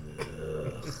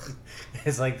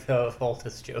 It's like the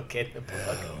oldest joke in the book.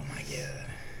 Oh my god.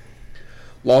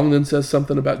 Long then says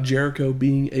something about Jericho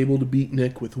being able to beat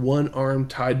Nick with one arm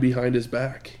tied behind his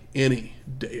back any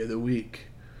day of the week.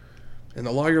 And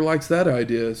the lawyer likes that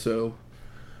idea, so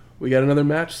we got another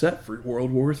match set for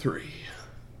World War III.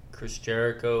 Chris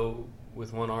Jericho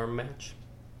with one arm match?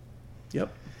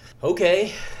 Yep.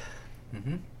 Okay.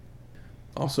 Mm-hmm.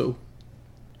 Also,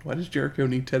 why does Jericho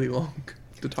need Teddy Long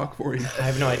to talk for him? I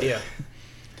have no idea.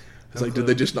 It's like, did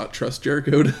they just not trust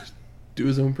Jericho to do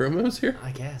his own promos here?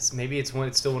 I guess. Maybe it's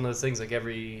still one of those things like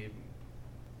every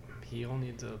heel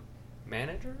needs a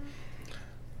manager?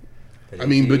 I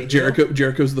mean, but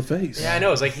Jericho's the face. Yeah, I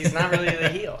know. It's like he's not really the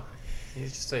heel.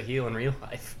 He's just a heel in real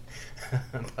life.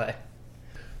 But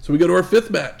so we go to our 5th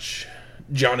match.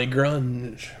 Johnny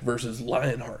Grunge versus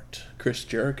Lionheart, Chris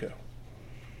Jericho.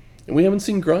 And we haven't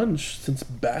seen Grunge since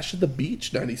Bash at the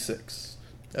Beach 96,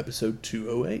 episode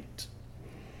 208.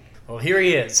 Well, here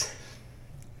he is.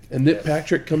 And Nick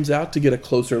Patrick comes out to get a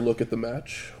closer look at the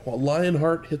match, while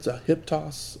Lionheart hits a hip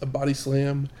toss, a body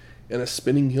slam, and a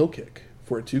spinning heel kick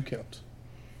for a 2 count.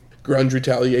 Grunge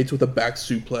retaliates with a back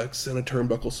suplex and a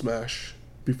turnbuckle smash,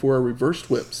 before a reversed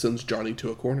whip sends Johnny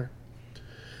to a corner.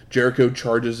 Jericho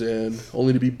charges in,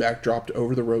 only to be backdropped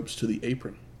over the ropes to the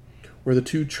apron, where the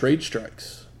 2 trade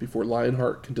strikes before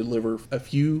Lionheart can deliver a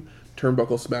few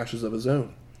turnbuckle smashes of his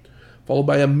own, followed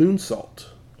by a moonsault,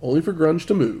 only for Grunge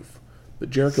to move, But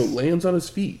Jericho lands on his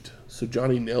feet, so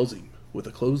Johnny nails him with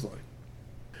a clothesline.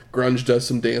 Grunge does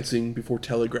some dancing before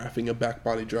telegraphing a back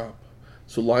body drop,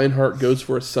 so Lionheart goes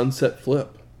for a sunset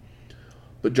flip.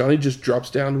 But Johnny just drops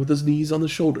down with his knees on the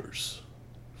shoulders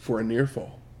for a near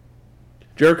fall.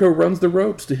 Jericho runs the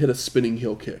ropes to hit a spinning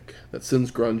heel kick that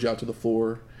sends Grunge out to the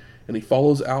floor, and he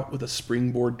follows out with a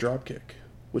springboard dropkick,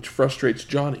 which frustrates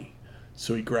Johnny,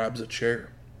 so he grabs a chair.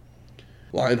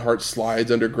 Lionheart slides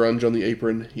under Grunge on the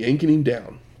apron, yanking him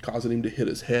down, causing him to hit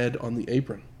his head on the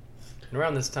apron. And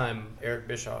around this time, Eric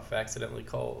Bischoff accidentally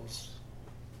calls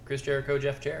Chris Jericho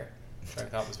Jeff Jarrett, which I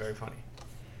thought was very funny.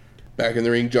 Back in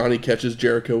the ring, Johnny catches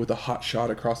Jericho with a hot shot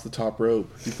across the top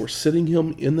rope before sitting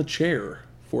him in the chair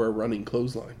for a running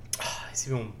clothesline. I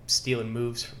see him stealing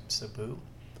moves from Sabu.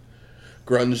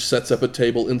 Grunge sets up a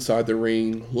table inside the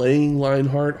ring, laying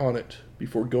Lionheart on it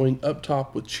before going up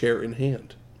top with chair in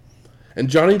hand. And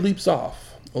Johnny leaps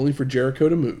off, only for Jericho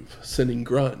to move, sending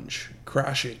Grunge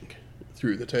crashing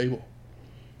through the table.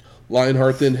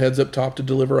 Lionheart then heads up top to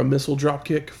deliver a missile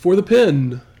dropkick for the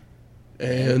pin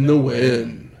and the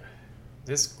win.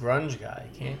 This Grunge guy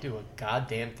can't do a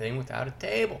goddamn thing without a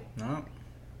table. No.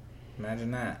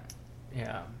 Imagine that.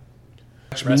 Yeah.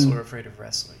 Wrestler afraid of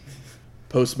wrestling.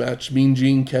 Post-match, Mean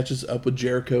Gene catches up with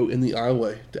Jericho in the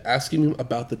aisleway to ask him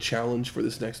about the challenge for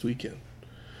this next weekend.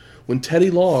 When Teddy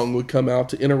Long would come out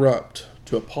to interrupt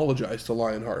to apologize to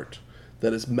Lionheart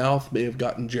that his mouth may have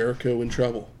gotten Jericho in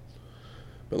trouble.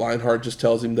 But Lionheart just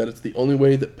tells him that it's the only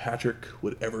way that Patrick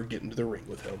would ever get into the ring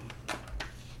with him.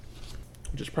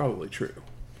 Which is probably true.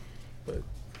 But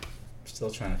Still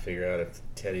trying to figure out if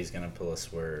Teddy's going to pull a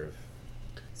swerve.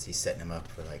 Is he setting him up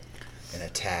for like an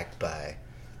attack by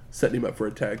setting him up for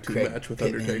a tag team Craig match with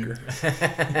Pittman.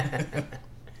 Undertaker.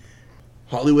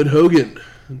 Hollywood Hogan,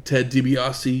 Ted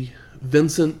DiBiase,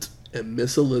 Vincent, and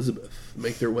Miss Elizabeth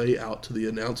make their way out to the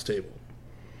announce table.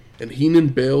 And Heenan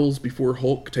bails before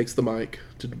Hulk takes the mic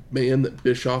to demand that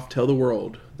Bischoff tell the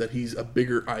world that he's a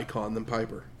bigger icon than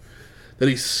Piper, that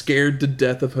he's scared to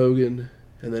death of Hogan,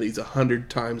 and that he's 100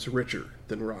 times richer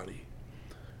than Roddy.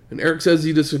 And Eric says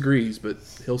he disagrees, but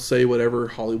he'll say whatever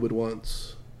Hollywood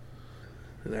wants.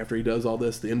 And after he does all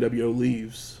this, the NWO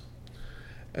leaves,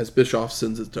 as Bischoff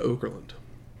sends it to Okerlund.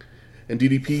 And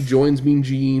DDP joins Mean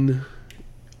Gene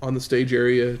on the stage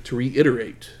area to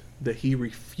reiterate that he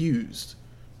refused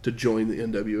to join the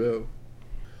NWO.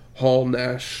 Hall,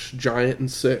 Nash, Giant, and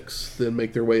Six then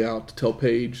make their way out to tell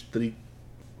Paige that he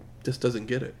just doesn't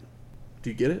get it. Do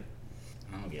you get it?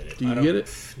 I don't get it. Do you get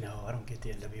it? No, I don't get the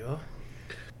NWO.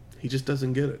 He just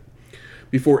doesn't get it.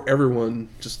 Before everyone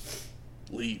just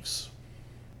leaves.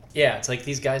 Yeah, it's like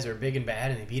these guys are big and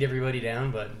bad and they beat everybody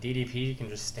down, but DDP can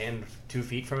just stand 2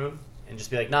 feet from him and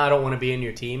just be like, nah, I don't want to be in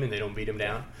your team, and they don't beat him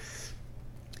down.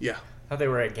 Yeah. I thought they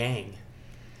were a gang.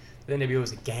 The NWO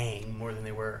was a gang more than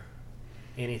they were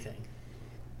anything.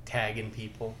 Tagging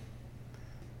people,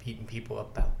 beating people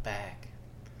up out back,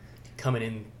 coming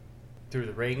in through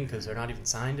the ring because they're not even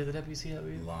signed to the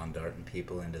WCW. Lawn darting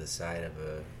people into the side of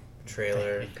a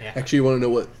trailer. Yeah. Actually, you want to know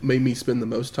what made me spend the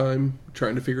most time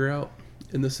trying to figure out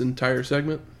in this entire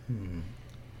segment?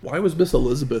 Why was Miss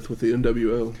Elizabeth with the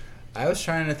NWO? I was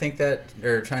trying to think that,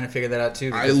 or trying to figure that out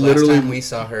too. I Because literally- last time we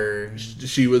saw her,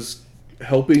 She was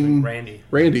helping Randy.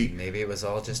 maybe it was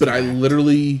all just. But an I act.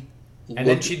 literally And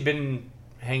then she'd been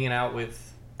hanging out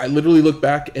with... I literally looked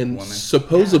back and Woman.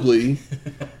 supposedly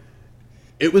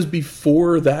it was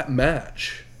before that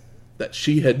match that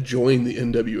she had joined the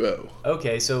NWO.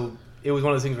 Okay, so it was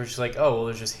one of those things where she's like, oh, well,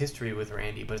 there's just history with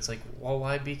Randy. But it's like, well,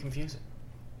 why be confusing?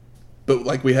 But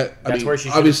like we had, I That's mean, where she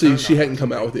should've obviously turned she on hadn't her.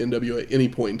 come out with the NWO at any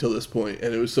point until this point,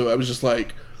 and it was so I was just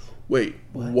like, wait,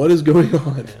 what is going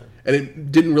on? Yeah. And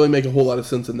it didn't really make a whole lot of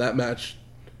sense in that match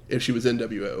if she was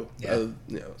NWO. Yeah.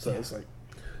 So it's like,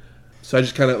 so I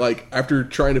just kind of like after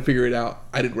trying to figure it out,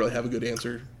 I didn't really have a good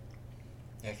answer.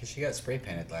 Yeah, because she got spray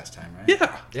painted last time, right?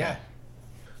 Yeah. Yeah.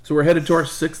 So we're headed to our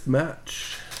 6th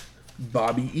match: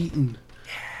 Bobby Eaton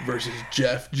versus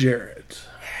Jeff Jarrett.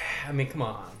 I mean, come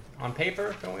on. On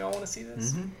paper, don't we all want to see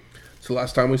this? Mm-hmm. So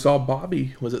last time we saw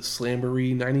Bobby was at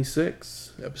Slamboree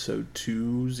 96, episode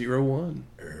 201.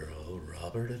 Earl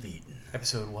Robert of Eaton.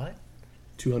 Episode what?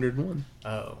 201.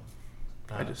 Oh.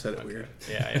 I just said it weird.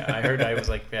 Yeah. I heard, I was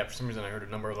like, yeah, for some reason I heard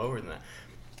a number lower than that.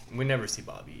 We never see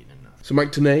Bobby Eaton enough. So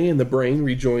Mike Tenay and the Brain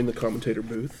rejoin the commentator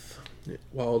booth,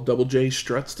 while Double J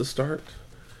struts to start.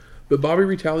 But Bobby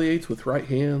retaliates with right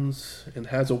hands and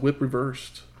has a whip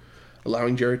reversed,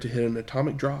 allowing Jarrett to hit an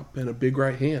atomic drop and a big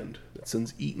right hand that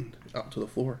sends Eaton out to the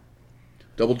floor.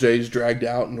 Double J's dragged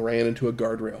out and ran into a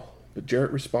guardrail, but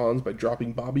Jarrett responds by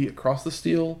dropping Bobby across the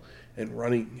steel and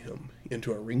running him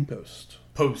into a ring post.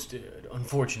 Posted.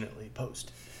 Unfortunately,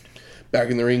 posted. Back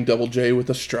in the ring, Double J with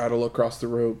a straddle across the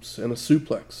ropes and a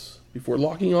suplex before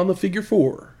locking on the figure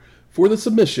 4 for the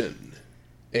submission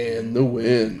and the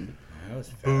win. That was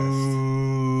fast.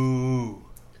 Boo.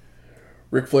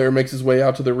 Ric Flair makes his way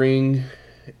out to the ring,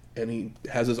 and he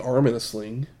has his arm in a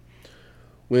sling,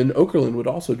 when Okerlund would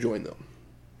also join them.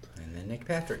 And then Nick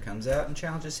Patrick comes out and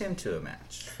challenges him to a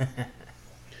match.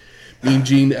 Mean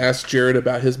Gene asks Jarrett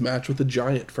about his match with the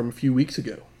Giant from a few weeks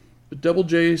ago, but Double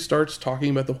J starts talking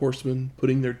about the Horsemen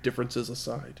putting their differences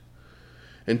aside.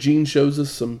 And Gene shows us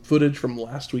some footage from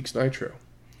last week's Nitro,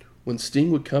 when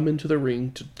Sting would come into the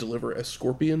ring to deliver a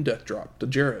Scorpion Death Drop to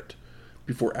Jarrett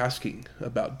before asking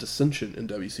about dissension in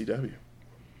WCW.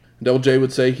 And Double J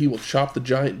would say he will chop the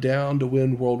Giant down to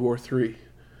win World War III,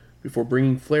 before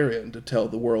bringing Flair in to tell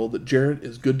the world that Jarrett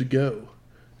is good to go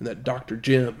and that Dr.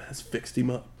 Jim has fixed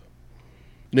him up.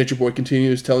 Nature Boy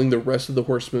continues telling the rest of the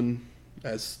Horsemen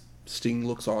as Sting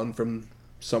looks on from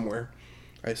somewhere.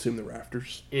 I assume the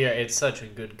rafters. Yeah, it's such a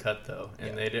good cut though,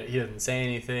 and he doesn't say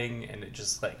anything, and it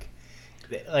just like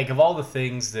of all the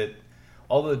things that,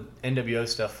 all the NWO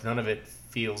stuff, none of it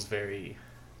feels very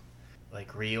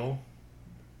like real.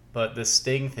 But the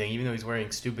Sting thing, even though he's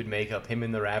wearing stupid makeup, him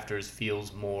in the rafters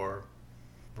feels more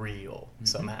real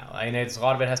somehow. And a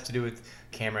lot of it has to do with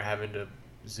camera having to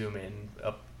zoom in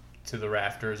up to the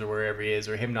rafters or wherever he is,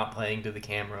 or him not playing to the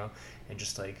camera, and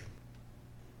just like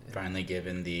Finally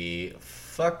given the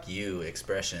fuck you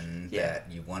expression that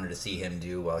you wanted to see him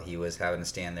do while he was having to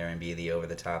stand there and be the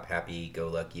over-the-top,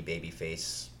 happy-go-lucky baby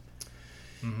face.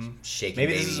 Shaking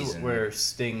maybe babies. this is where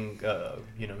Sting,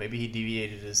 maybe he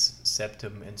deviated his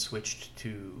septum and switched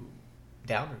to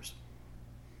downers.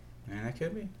 Yeah, that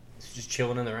could be. He's just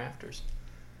chilling in the rafters,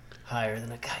 higher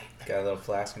than a kite. Got a little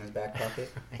flask in his back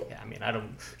pocket. Yeah, I mean,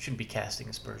 shouldn't be casting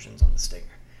aspersions on the Stinger.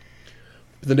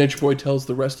 But the Nature Boy tells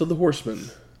the rest of the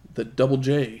Horsemen that Double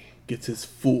J gets his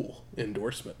full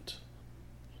endorsement.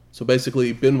 So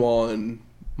basically, Benoit and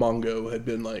Mongo had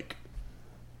been like,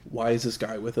 why is this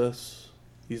guy with us?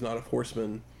 He's not a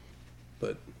Horseman.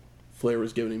 But Flair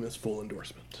was giving him his full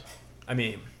endorsement. I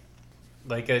mean,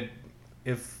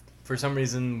 if for some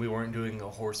reason we weren't doing a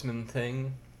Horseman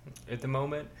thing at the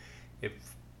moment, if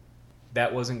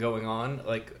that wasn't going on,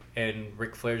 and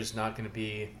Ric Flair's not going to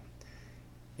be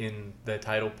in the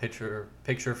title picture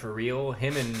for real,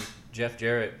 him and Jeff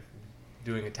Jarrett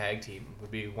doing a tag team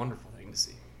would be a wonderful thing to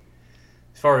see.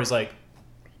 As far as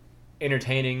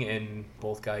entertaining, and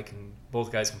both guys can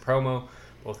promo,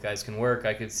 both guys can work,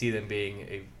 I could see them being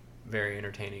a very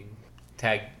entertaining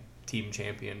tag team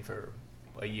champion for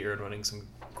a year and running some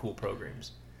cool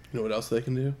programs. You know what else they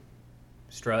can do?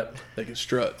 Strut. They can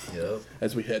strut. Yep.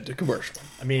 As we head to commercial.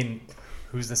 I mean,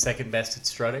 who's the second best at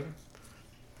strutting?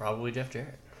 Probably Jeff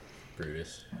Jarrett.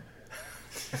 Brutus.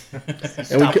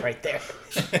 Stop right there.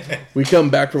 We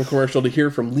come back from commercial to hear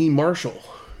from Lee Marshall,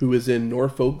 who is in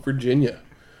Norfolk, Virginia,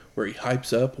 where he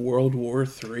hypes up World War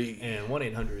III. And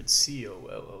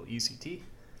 1-800-COLLECT.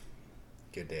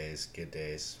 Good days, good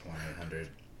days.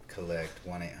 1-800-COLLECT,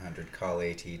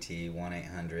 1-800-CALL-ATT,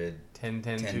 1-800...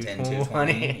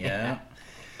 10-10-220. Yeah.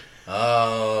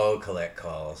 Oh, collect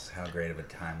calls. How great of a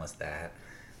time was that?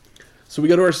 So we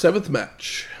go to our 7th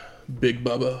match. Big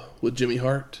Bubba with Jimmy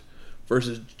Hart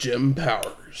versus Jim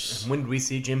Powers. When did we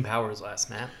see Jim Powers last,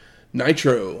 Matt?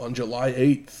 Nitro on July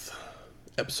 8th,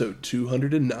 episode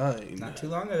 209. Not too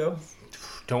long ago.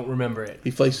 Don't remember it.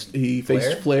 He faced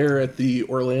Flair at the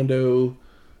Orlando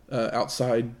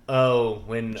outside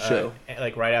when show.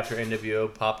 Right after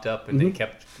NWO popped up and they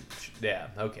kept... Yeah,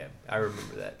 okay. I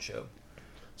remember that show.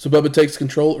 So Bubba takes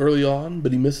control early on,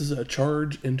 but he misses a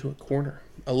charge into a corner,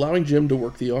 allowing Jim to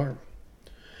work the arm.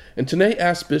 And Tenay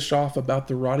asks Bischoff about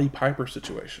the Roddy Piper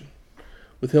situation,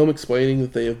 with him explaining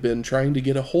that they have been trying to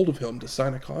get a hold of him to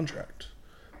sign a contract,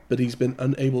 but he's been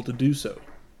unable to do so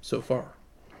far.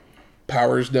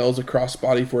 Powers nails a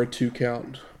crossbody for a 2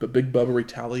 count, but Big Bubba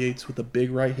retaliates with a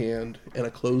big right hand and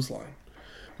a clothesline,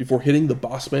 before hitting the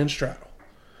Bossman straddle,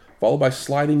 followed by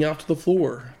sliding out to the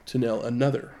floor to nail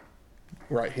another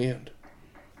right hand.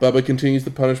 Bubba continues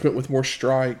the punishment with more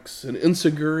strikes, and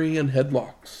enziguri and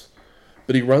headlocks,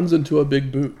 but he runs into a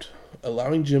big boot,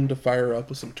 allowing Jim to fire up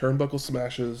with some turnbuckle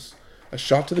smashes, a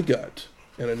shot to the gut,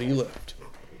 and a knee lift.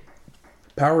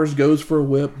 Powers goes for a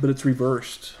whip, but it's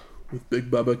reversed, with Big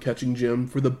Bubba catching Jim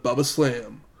for the Bubba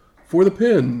Slam, for the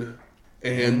pin,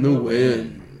 and the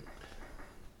win.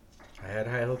 I had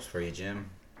high hopes for you, Jim.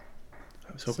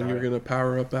 I was hoping you were going to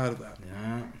power up out of that.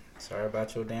 Yeah, sorry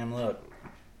about your damn luck.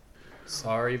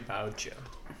 Sorry about you.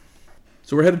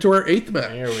 So we're headed to our 8th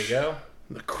match. Here we go.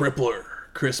 The Crippler,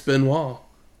 Chris Benoit,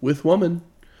 with woman,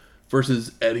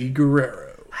 versus Eddie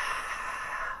Guerrero.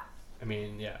 I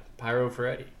mean, yeah, pyro for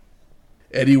Eddie.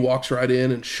 Eddie walks right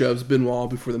in and shoves Benoit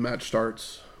before the match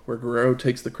starts, where Guerrero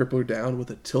takes the Crippler down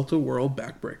with a tilt-a-whirl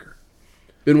backbreaker.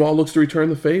 Benoit looks to return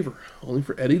the favor, only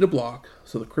for Eddie to block,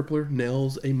 so the Crippler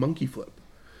nails a monkey flip.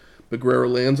 But Guerrero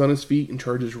lands on his feet and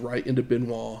charges right into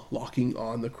Benoit, locking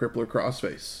on the Crippler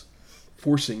crossface,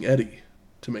 forcing Eddie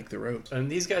to make the ropes. And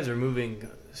these guys are moving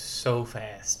so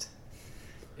fast.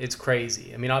 It's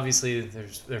crazy. I mean, obviously,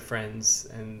 they're friends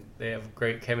and they have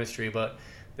great chemistry, but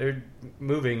they're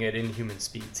moving at inhuman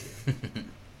speeds here.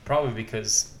 Probably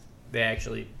because they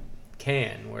actually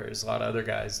can, whereas a lot of other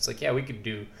guys, it's like, yeah, we could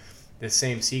do the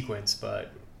same sequence,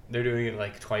 but they're doing it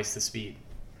like twice the speed.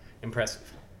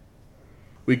 Impressive.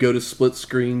 We go to split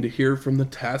screen to hear from the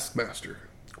Taskmaster,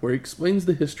 where he explains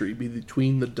the history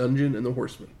between the dungeon and the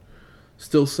horseman,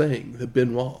 still saying that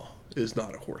Benoit is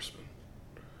not a horseman.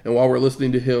 And while we're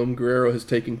listening to him, Guerrero has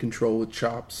taken control with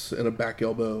chops and a back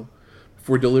elbow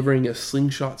before delivering a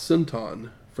slingshot senton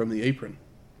from the apron.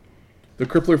 The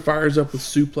Crippler fires up with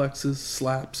suplexes,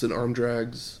 slaps, and arm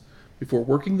drags before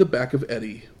working the back of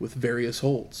Eddie with various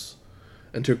holds,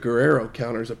 until Guerrero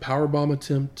counters a powerbomb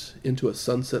attempt into a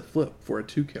sunset flip for a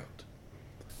 2 count.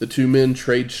 The two men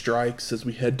trade strikes as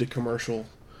we head to commercial,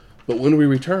 but when we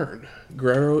return,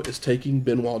 Guerrero is taking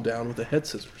Benoit down with the head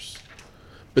scissors.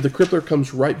 But the Crippler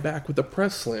comes right back with a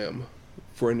press slam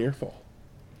for a near fall.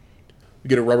 We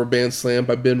get a rubber band slam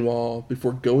by Benoit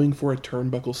before going for a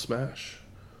turnbuckle smash,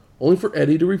 only for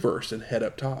Eddie to reverse and head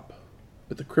up top.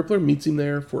 But the Crippler meets him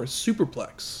there for a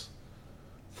superplex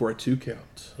for a 2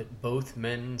 count. That both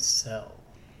men sell.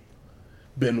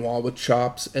 Benoit with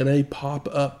chops and a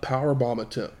pop-up powerbomb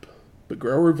attempt, but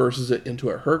Guerrero reverses it into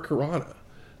a hurricanrana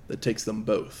that takes them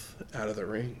both out of the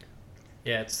ring.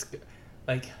 Yeah, it's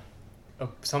like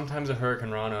sometimes a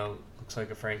Hurricane Rana looks like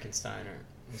a Frankensteiner.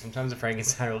 And sometimes a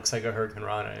Frankensteiner looks like a Hurricane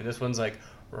Rana. And this one's like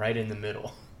right in the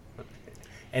middle.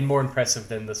 And more impressive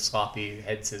than the sloppy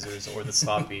head scissors or the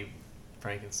sloppy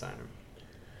Frankensteiner.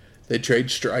 They trade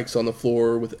strikes on the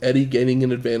floor with Eddie gaining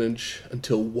an advantage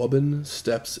until Wubbin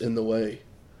steps in the way,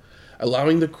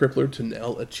 allowing the Crippler to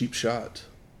nail a cheap shot.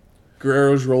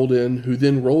 Guerrero's rolled in, who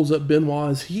then rolls up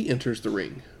Benoit as he enters the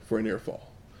ring for a near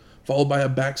fall, followed by a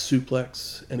back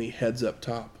suplex, and he heads up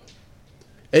top.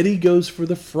 Eddie goes for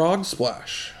the frog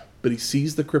splash, but he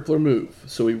sees the Crippler move,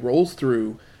 so he rolls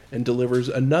through and delivers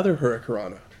another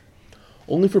hurricanrana,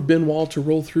 only for Benoit to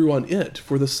roll through on it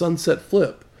for the sunset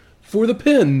flip, for the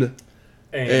pin,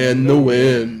 and the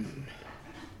win.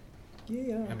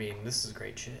 Yeah. I mean, this is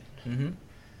great shit. Mm-hmm.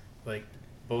 Like,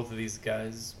 both of these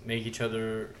guys make each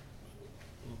other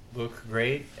look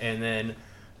great, and then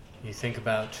you think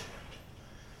about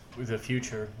the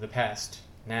future, the past,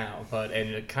 now, and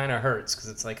it kind of hurts because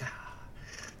it's like,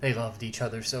 they loved each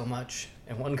other so much,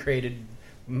 and one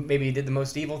maybe did the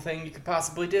most evil thing you could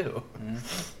possibly do.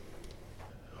 Mm-hmm.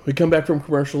 We come back from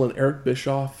commercial and Eric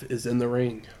Bischoff is in the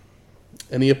ring,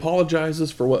 and he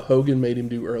apologizes for what Hogan made him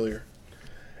do earlier,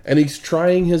 and he's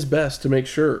trying his best to make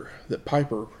sure that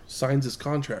Piper signs his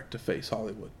contract to face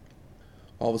Hollywood.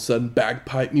 All of a sudden,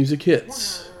 bagpipe music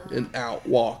hits, and out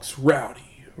walks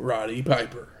Roddy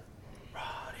Piper.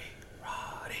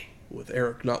 Roddy. With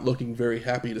Eric not looking very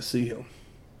happy to see him.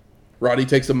 Roddy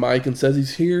takes a mic and says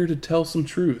he's here to tell some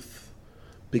truth,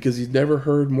 because he's never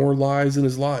heard more lies in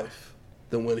his life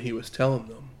than when he was telling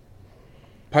them.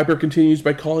 Piper continues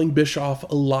by calling Bischoff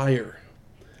a liar,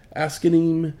 asking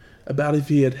him about if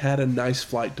he had had a nice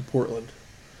flight to Portland,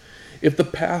 if the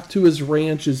path to his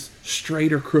ranch is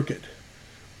straight or crooked,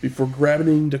 before grabbing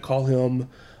him to call him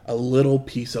a little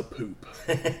piece of poop.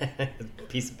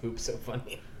 Piece of poop, so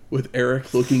funny. With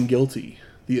Eric looking guilty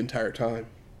the entire time.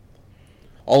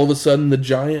 All of a sudden, the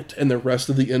Giant and the rest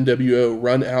of the NWO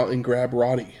run out and grab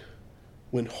Roddy,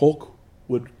 when Hulk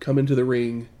would come into the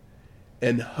ring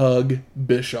and hug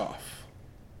Bischoff.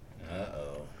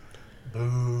 Uh-oh.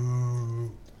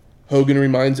 Boo. Hogan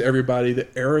reminds everybody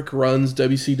that Eric runs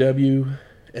WCW,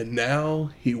 and now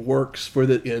he works for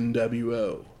the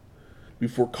NWO,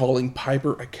 before calling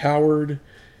Piper a coward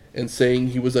and saying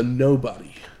he was a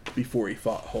nobody before he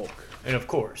fought Hulk. And of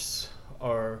course,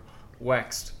 our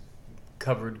waxed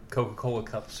covered Coca-Cola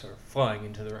cups are flying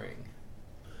into the ring.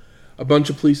 A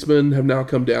bunch of policemen have now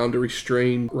come down to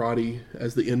restrain Roddy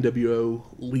as the NWO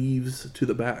leaves to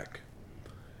the back.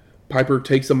 Piper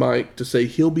takes a mic to say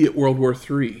he'll be at World War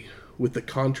III with the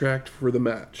contract for the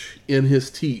match in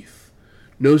his teeth.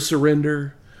 No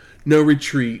surrender, no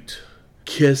retreat.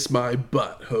 Kiss my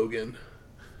butt, Hogan,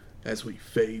 as we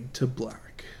fade to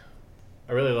black.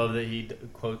 I really love that he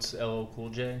quotes LL Cool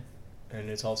J, and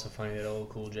it's also funny that LL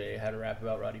Cool J had a rap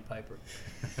about Roddy Piper.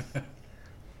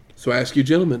 So I ask you,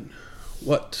 gentlemen,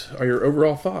 what are your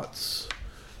overall thoughts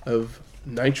of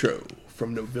Nitro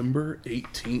from November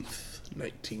 18th,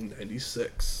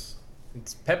 1996?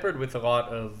 It's peppered with a lot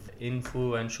of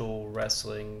influential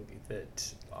wrestling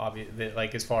that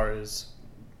like as far as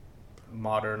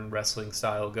modern wrestling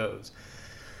style goes,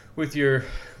 with your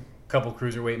couple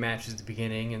cruiserweight matches at the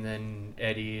beginning, and then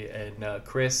Eddie and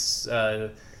Chris.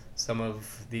 Some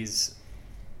of these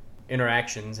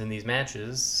interactions in these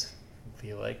matches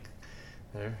feel like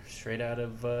they're straight out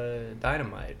of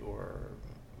Dynamite or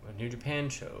a New Japan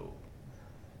show,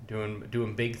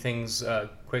 doing big things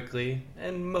quickly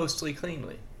and mostly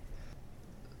cleanly.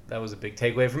 That was a big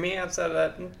takeaway for me. Outside of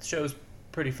that, the show's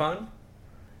pretty fun.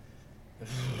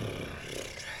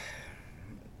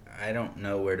 I don't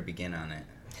know where to begin on it.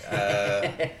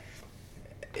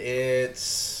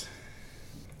 It's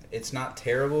not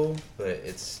terrible, but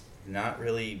it's not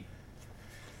really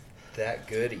that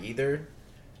good either.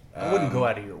 I wouldn't go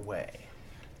out of your way.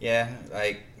 Yeah,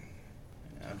 like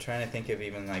I'm trying to think of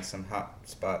even like some hot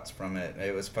spots from it.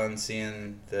 It was fun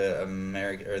seeing the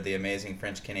Amazing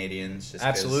French Canadians. Just 'cause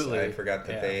Absolutely. I forgot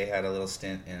that they had a little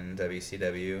stint in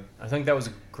WCW. I think that was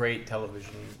a great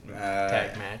television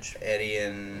tag match. Eddie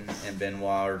and Benoit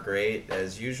are great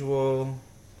as usual.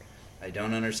 I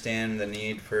don't understand the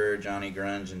need for Johnny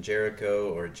Grunge and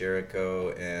Jericho, or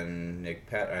Jericho and Nick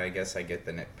Pat. I guess I get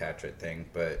the Nick Patrick thing,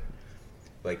 but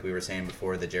like we were saying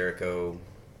before, the Jericho,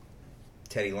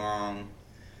 Teddy Long.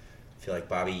 I feel like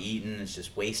Bobby Eaton is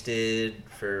just wasted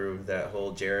for that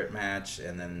whole Jarrett match,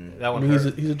 and then That one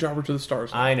hurt. He's a jobber to the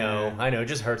stars. I know. It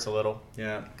just hurts a little.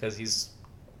 Yeah, because he's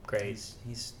great.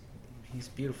 He's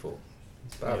beautiful.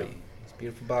 He's Bobby. Yeah. He's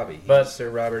beautiful Bobby. He's But-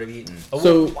 Sir Robert of Eaton.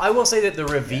 So- I will say that the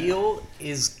reveal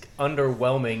is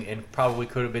underwhelming and probably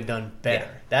could have been done better.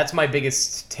 Yeah. That's my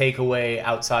biggest takeaway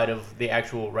outside of the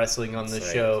actual wrestling on the That's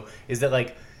right. show, is that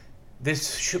like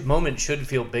this moment should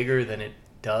feel bigger than it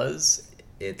does.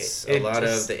 It's It a lot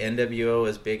just- of the NWO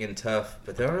is big and tough,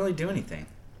 but they don't really do anything.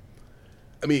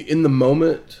 I mean, in the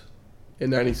moment, in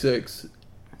 '96,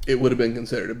 it would have been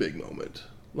considered a big moment.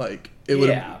 Like it would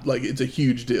Yeah. have, like it's a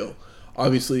huge deal.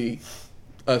 Obviously,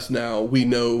 us now, we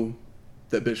know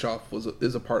that Bischoff was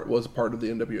a part of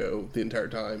the NWO the entire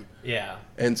time, Yeah.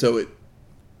 and so it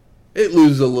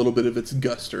loses a little bit of its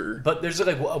guster. But there's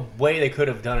like a way they could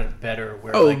have done it better,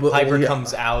 where Piper yeah.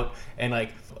 comes out and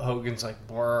like Hogan's like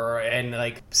brr, and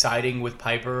like siding with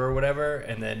Piper or whatever,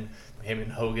 and then him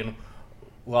and Hogan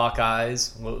lock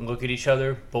eyes, look at each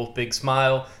other, both big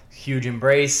smile, huge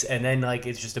embrace, and then like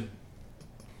it's just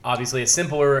obviously a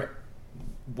simpler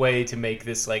way to make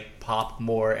this like pop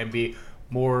more and be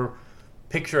more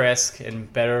picturesque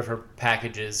and better for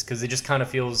packages, because it just kind of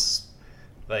feels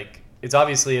like it's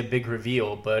obviously a big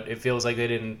reveal, but it feels like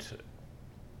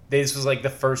this was like the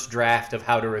first draft of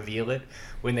how to reveal it,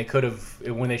 when they should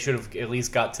have at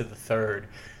least got to the third,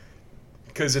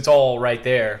 because it's all right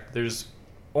there. There's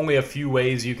only a few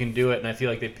ways you can do it, and I feel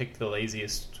like they picked the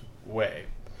laziest way.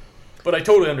 But I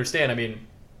totally understand. I mean,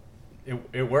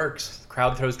 it works. The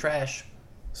crowd throws trash.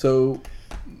 So,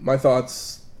 my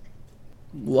thoughts.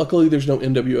 Luckily, there's no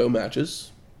NWO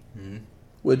matches,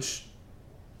 which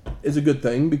is a good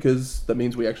thing, because that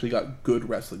means we actually got good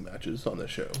wrestling matches on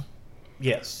this show.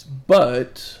 Yes.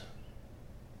 But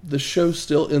the show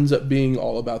still ends up being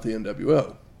all about the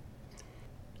NWO.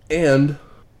 And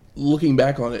looking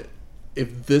back on it,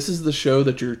 if this is the show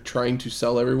that you're trying to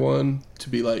sell everyone to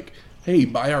be like, hey,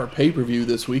 buy our pay-per-view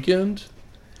this weekend,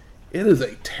 it is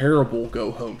a terrible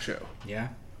go-home show. Yeah.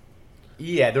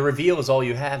 Yeah, the reveal is all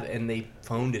you have, and they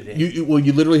phoned it in. You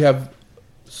literally have...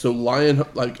 So I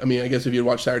guess if you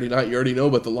watch Saturday Night, you already know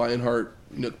about the Lionheart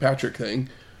Nick Patrick thing.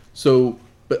 So,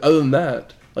 but other than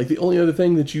that, like the only other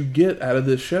thing that you get out of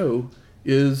this show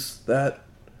is that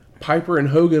Piper and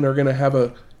Hogan are going to have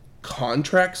a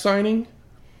contract signing.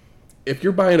 If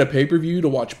you're buying a pay-per-view to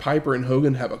watch Piper and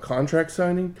Hogan have a contract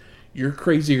signing, you're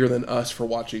crazier than us for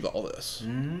watching all this.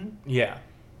 Yeah,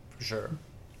 for sure.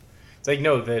 It's like,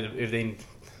 no, that if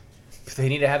they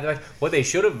need to have that, what they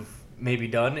should have maybe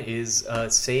done is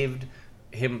saved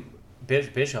him,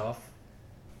 Bischoff,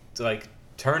 to like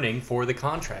turning for the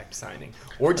contract signing,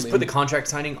 or just put the contract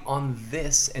signing on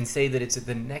this and say that it's at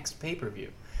the next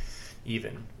pay-per-view.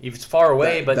 Even if it's far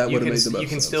away, but you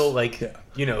can still like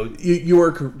you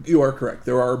are correct.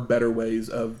 There are better ways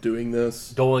of doing this,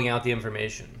 doling out the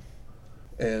information,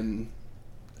 and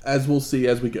as we'll see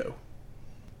as we go,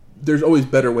 there's always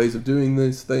better ways of doing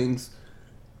these things.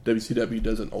 WCW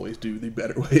doesn't always do the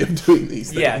better way of doing these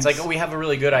things. Yeah, it's like, we have a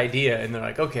really good idea, and they're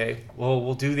like, okay, well,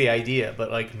 we'll do the idea,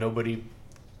 but like nobody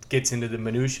gets into the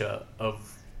minutia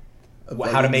of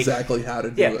like how to make exactly how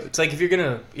to do it. It's like if you're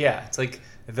gonna, it's like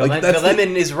the Like,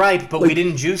 lemon is ripe, but we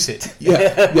didn't juice it.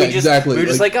 Yeah, exactly. We were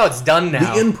just like, oh, it's done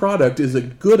now. The end product is a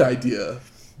good idea,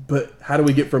 but how do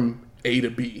we get from A to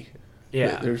B?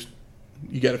 Yeah,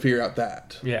 you got to figure out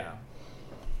that. Yeah,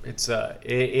 it's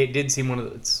it did seem one of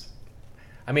the.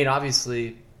 I mean,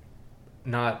 obviously,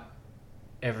 not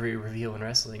every reveal in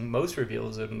wrestling. Most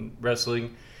reveals in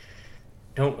wrestling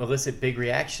don't elicit big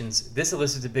reactions. This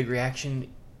elicited a big reaction,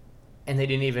 and they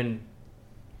didn't even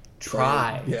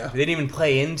try. Yeah. They didn't even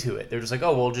play into it. They're just like,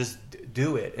 oh, we'll just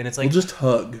do it. And it's like... We'll just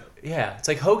hug. Yeah. It's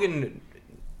like Hogan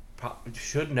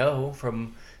should know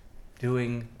from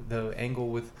doing the angle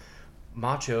with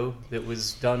Macho that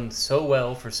was done so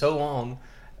well for so long,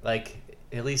 like,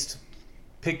 at least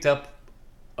picked up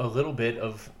a little bit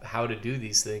of how to do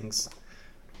these things,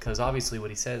 because obviously what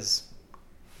he says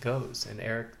goes, and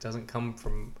Eric doesn't come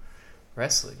from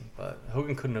wrestling, but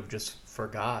Hogan couldn't have just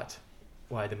forgot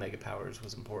why the Mega Powers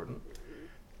was important.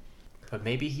 But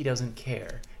maybe he doesn't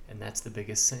care, and that's the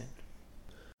biggest sin.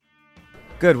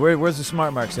 Good. Where's the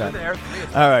smart marks at?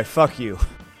 All right, fuck you.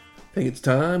 I think it's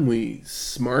time we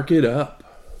smark it up.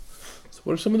 So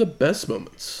what are some of the best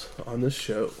moments on this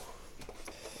show?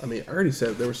 I mean, I already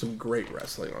said there was some great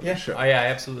wrestling on this show. I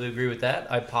absolutely agree with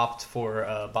that. I popped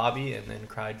for Bobby and then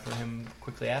cried for him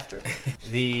quickly after.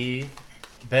 The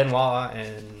Benoit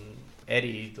and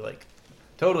Eddie, like,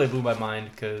 totally blew my mind,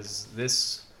 because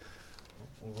this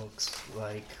looks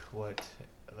like what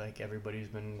everybody's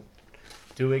been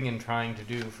doing and trying to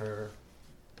do for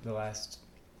the last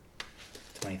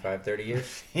 25, 30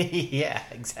 years. Yeah,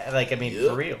 exactly. Like, I mean,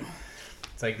 for real.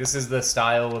 It's like, this is the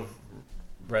style of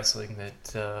wrestling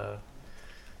that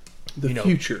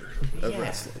future of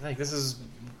wrestling. Like, this is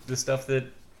the stuff that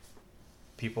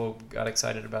people got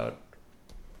excited about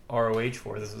ROH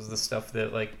for. This is the stuff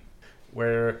that, like,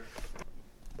 where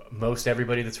most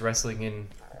everybody that's wrestling in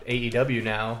AEW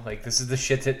now, like, this is the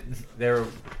shit that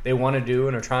they want to do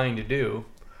and are trying to do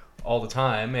all the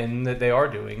time, and that they are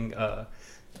doing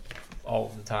all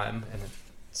the time. And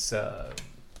it's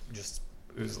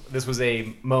this was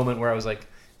a moment where I was like,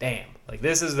 damn, like,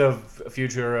 this is the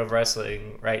future of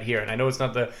wrestling right here. And I know it's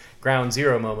not the ground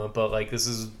zero moment, but, like, this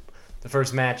is the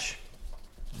first match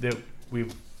that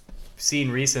we've seen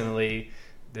recently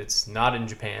that's not in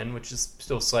Japan, which is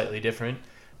still slightly different,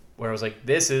 where I was like,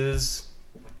 this is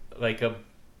like a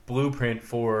blueprint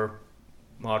for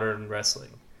modern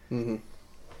wrestling. Mm-hmm.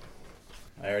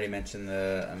 I already mentioned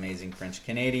the amazing French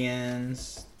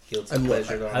Canadians. Guilty I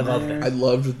love that. I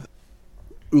loved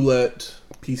Ouellette,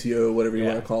 PCO, whatever you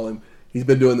want to call him. He's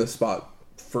been doing this spot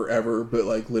forever, but,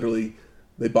 like, literally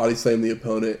they body slam the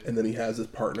opponent, and then he has his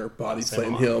partner body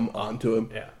slam him onto him.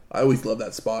 Yeah. I always love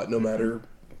that spot, no matter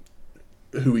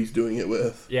who he's doing it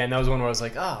with. Yeah, and that was one where I was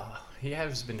like, oh, he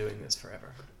has been doing this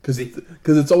forever. Because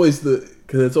it's always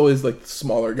like the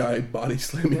smaller guy body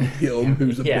slamming him,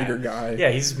 who's a bigger guy. Yeah,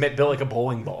 he's built like a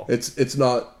bowling ball. It's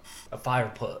not a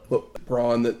fire plug.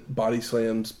 Braun that body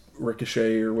slams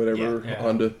Ricochet or whatever Yeah.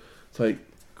 onto. It's like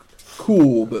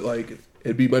cool, but, like,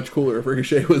 it'd be much cooler if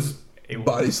Ricochet was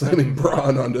body slamming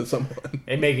Braun onto someone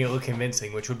And making it look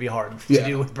convincing, which would be hard to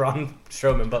do with Braun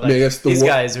Strowman. But, like, I mean, I guess these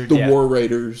guys are... The War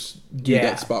Raiders do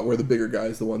that spot where the bigger guy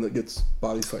is the one that gets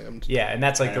body slammed. Yeah, and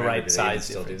that's, like, the right size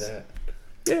still difference. do that.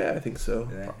 Yeah, I think so.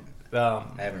 I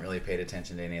haven't really paid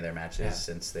attention to any of their matches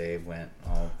since they went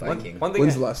all Viking. One thing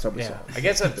When's the last time we saw him? I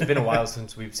guess it's been a while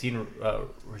since we've seen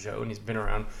Rougeau, and he's been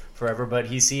around forever, but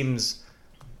he seems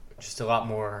just a lot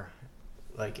more,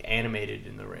 like, animated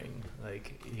in the ring.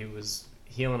 Like, he was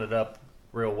healing it up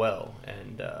real well,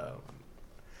 and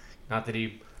not that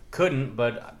he couldn't,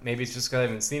 but maybe it's just because I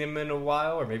haven't seen him in a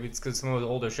while, or maybe it's because some of the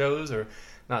older shows are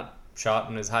not shot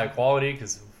in as high quality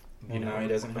because he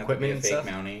doesn't have to be a fake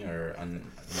mountie or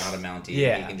not a mountie.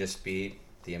 Yeah. He can just be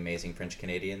the amazing French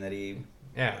Canadian that he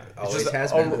always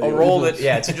has a been. role that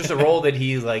it's just a role that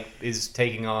he, like, is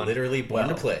taking on, literally born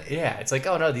to play. Yeah, it's like,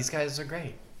 oh no, these guys are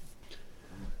great.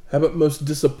 How about most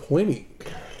disappointing?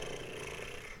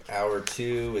 Hour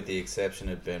 2, with the exception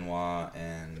of Benoit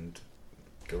and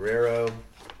Guerrero.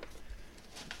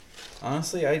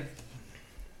 Honestly, I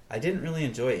didn't really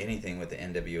enjoy anything with the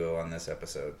NWO on this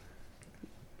episode.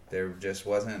 There just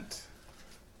wasn't...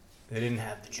 They didn't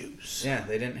have the juice. Yeah,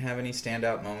 they didn't have any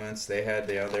standout moments. They had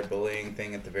their bullying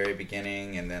thing at the very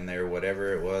beginning, and then their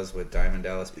whatever it was with Diamond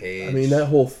Dallas Page. I mean, that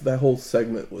whole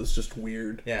segment was just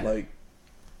weird. Yeah. Like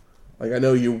I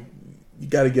know you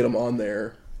got to get them on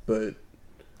there, but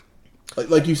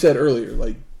like you said earlier,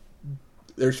 like,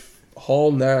 there's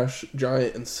Hall, Nash,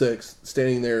 Giant, and Six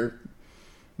standing there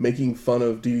making fun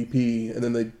of DDP, and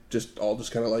then they just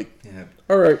kind of like,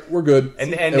 all right, we're good.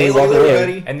 And we walk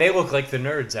away. they look like the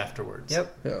nerds afterwards.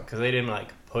 Yep. Yeah. Because they didn't like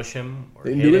push him or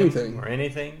They hit didn't do him anything. or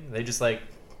anything. They just like,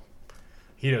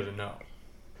 he doesn't know.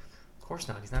 Of course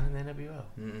not. He's not in the NWO.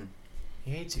 Mm-mm.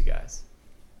 He hates you guys.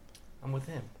 I'm with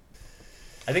him.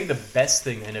 I think the best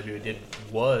thing the NWO did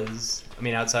was, I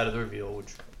mean, outside of the reveal,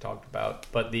 which we talked about,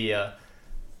 but that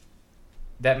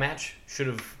match should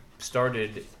have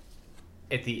started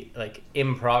at the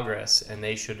in progress, and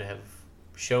they should have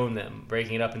shown them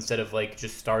breaking it up instead of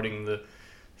just starting the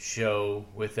show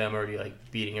with them already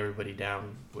beating everybody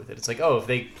down with it. It's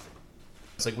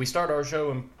we start our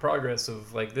show in progress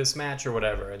of this match or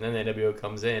whatever, and then the NWO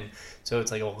comes in, so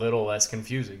it's a little less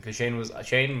confusing because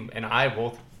Shane and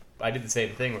I did the same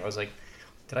thing where I was like,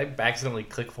 did I accidentally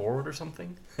click forward or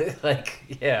something?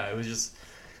 Yeah, it was just,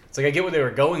 it's I get what they were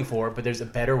going for, but there's a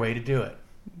better way to do it.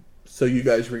 So you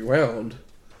guys rewound,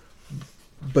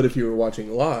 but if you were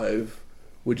watching live,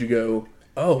 would you go,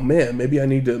 oh man, maybe I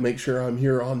need to make sure I'm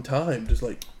here on time, just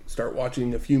start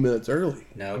watching a few minutes early?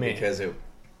 No, because it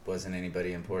wasn't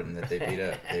anybody important that they beat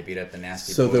up. They beat up the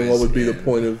Nasty So Boys. then what would be the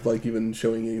point of even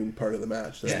showing even part of the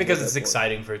match? Just because it's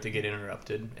exciting for it to get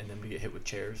interrupted and then to get hit with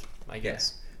chairs, I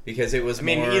guess. Because it was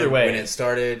either way. When it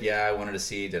started, I wanted to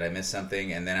see, did I miss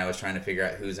something? And then I was trying to figure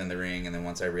out who's in the ring. And then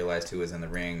once I realized who was in the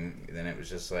ring, then it was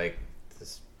just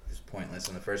this is pointless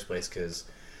in the first place because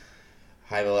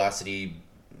High Velocity,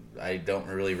 I don't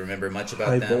really remember much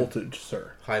about them. High Voltage,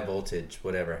 sir. High Voltage,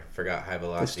 whatever. Forgot High They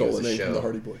Velocity stole was the a name show. from the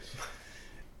Hardy Boys.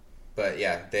 But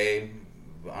yeah, they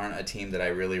aren't a team that I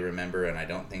really remember, and I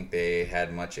don't think they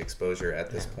had much exposure at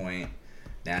this point.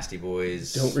 Nasty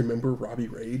Boys. Don't remember Robbie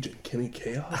Rage and Kenny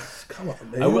Chaos? Come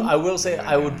on, man. I will say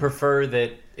I would prefer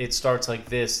that it starts like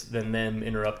this than them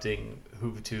interrupting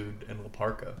Juventud and La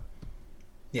Parka.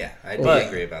 Yeah, I'd be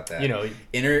angry about that.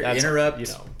 Interrupt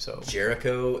so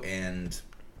Jericho and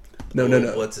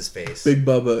No. What's his face? Big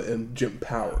Bubba and Jim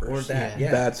Powers. Or that,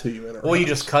 yeah. That's who you interrupt. Well, you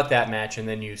just cut that match and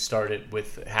then you start it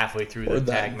with halfway through the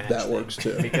tag match. That works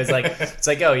too. Because it's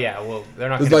oh yeah, well they're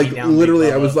not It's going to beat down. literally,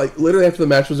 Big I was Bubba. literally after the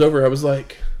match was over, I was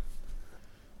like,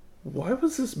 why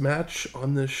was this match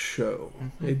on this show?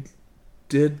 Mm-hmm. It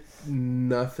did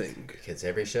nothing. Because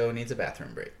every show needs a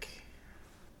bathroom break.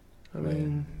 I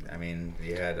mean,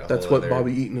 you had a that's whole what other...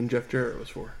 Bobby Eaton and Jeff Jarrett was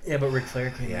for. Yeah, but Ric Flair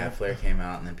came out. Flair came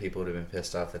out, and then people would have been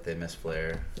pissed off that they missed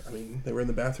Flair. I mean, they were in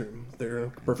the bathroom. They're in a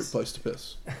perfect place to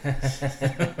piss.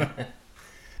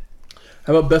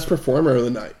 How about best performer of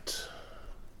the night?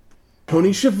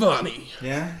 Tony Schiavone.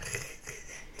 Yeah.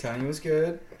 Tony was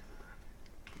good.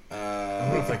 I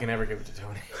don't know if I can ever give it to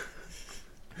Tony.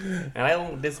 And I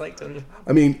don't dislike Tony.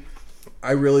 I mean,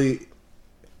 I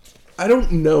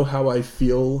don't know how I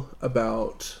feel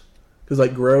about... Because,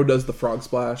 Guerrero does the frog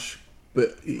splash,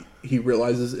 but he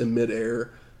realizes in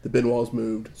midair the Benoit's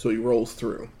moved, so he rolls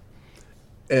through.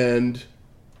 And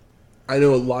I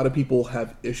know a lot of people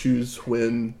have issues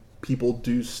when people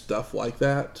do stuff like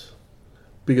that.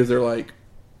 Because they're like,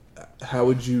 how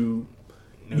would you...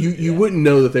 You wouldn't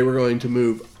know that they were going to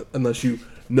move unless you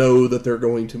know that they're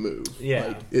going to move.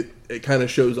 Yeah. It kind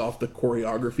of shows off the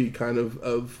choreography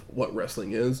of what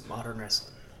wrestling is. Modern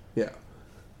wrestling. Yeah.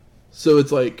 So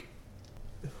it's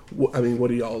what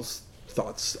are y'all's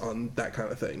thoughts on that kind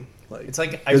of thing? It's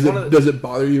does it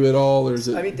bother you at all, or is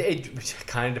it? I mean, it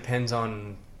kind of depends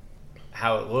on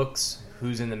how it looks,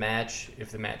 who's in the match,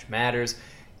 if the match matters.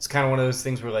 It's kind of one of those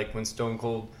things where when Stone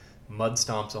Cold mud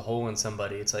stomps a hole in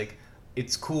somebody,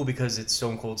 it's cool because it's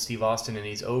Stone Cold Steve Austin and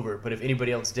he's over. But if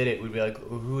anybody else did it, we'd be like,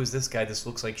 who is this guy? This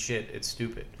looks like shit. It's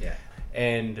stupid. Yeah.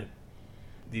 And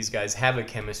these guys have a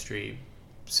chemistry,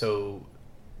 so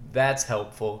that's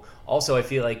helpful. Also, I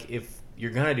feel like if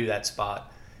you're going to do that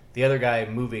spot, the other guy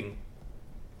moving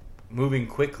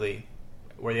quickly,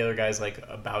 where the other guy's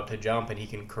about to jump and he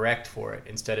can correct for it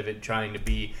instead of it trying to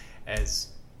be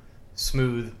as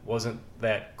smooth, wasn't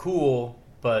that cool,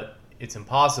 but it's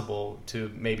impossible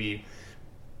to maybe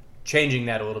changing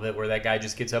that a little bit where that guy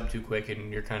just gets up too quick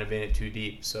and you're kind of in it too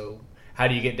deep. So how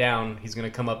do you get down? He's going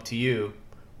to come up to you.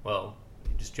 Well,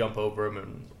 you just jump over him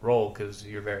and roll because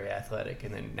you're very athletic,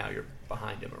 and then now you're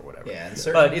behind him or whatever. Yeah,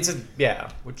 but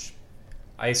which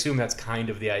I assume that's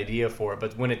kind of the idea for it.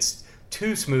 But when it's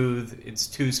too smooth, it's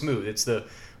too smooth. It's the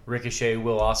Ricochet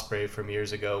Will Ospreay from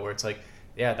years ago where it's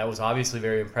that was obviously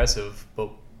very impressive, but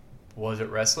was it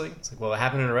wrestling? It's it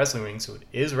happened in a wrestling ring, so it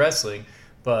is wrestling,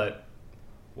 but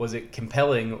was it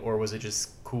compelling or was it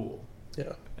just cool?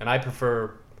 Yeah. And I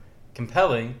prefer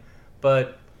compelling,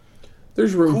 but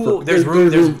There's room cool. for There's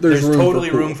room totally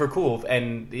for cool. room for cool,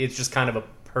 and it's just kind of a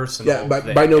personal. Yeah,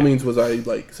 thing. by no means was I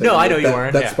like. Saying no, I know you that,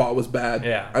 weren't. That spot was bad.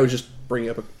 Yeah, I was just bringing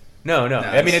up a. No.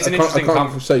 I mean, it's an interesting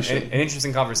conversation. An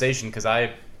interesting conversation because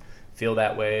I feel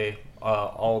that way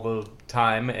all the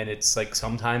time, and it's like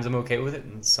sometimes I'm okay with it,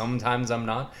 and sometimes I'm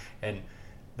not, and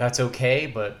that's okay.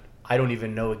 But I don't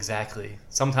even know exactly.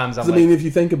 Sometimes I'm. I mean, if you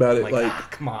think about it,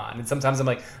 like come on, and sometimes I'm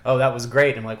like, oh, that was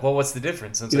great. And I'm like, well, what's the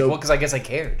difference? And it's like, well, because I guess I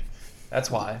cared. That's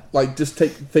why. Like, just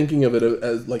thinking of it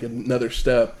as like another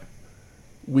step.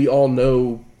 We all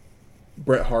know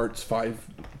Bret Hart's five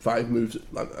moves.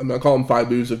 I'm not calling them 5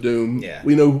 moves of doom. Yeah.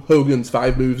 We know Hogan's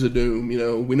 5 moves of doom. You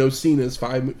know, we know Cena's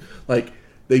 5. Like,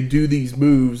 they do these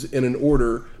moves in an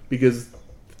order because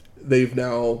they've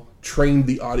now trained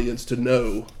the audience to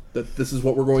know that this is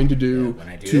what we're going to do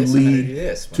to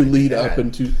lead up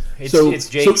and to. It's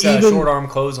Jake's short arm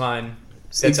clothesline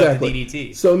sets up the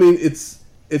DDT. So I mean,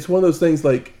 it's one of those things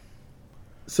like.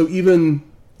 So even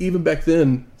back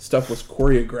then, stuff was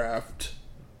choreographed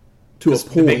to a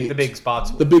point. The big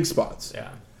spots. The big spots.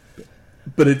 Yeah.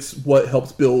 But it's what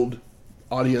helps build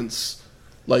audience,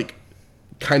 like,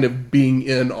 kind of being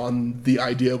in on the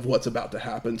idea of what's about to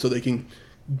happen so they can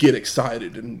get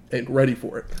excited and ready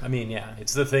for it. I mean, yeah.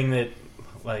 It's the thing that,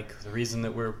 like, the reason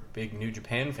that we're big New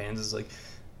Japan fans is, like,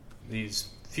 these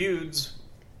feuds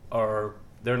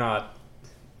they're not...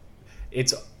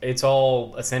 It's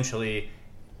all essentially...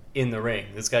 in the ring.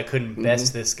 This guy couldn't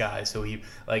best this guy, so he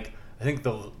like I think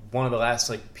one of the last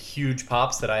like huge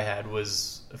pops that I had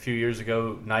was a few years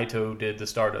ago. Naito did the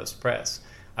Stardust Press.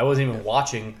 I wasn't even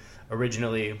watching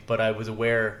originally, but I was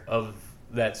aware of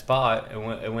that spot,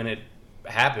 and when it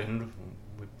happened,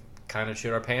 we kind of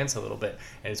shit our pants a little bit.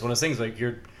 And it's one of those things like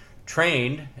you're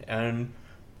trained, and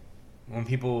when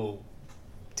people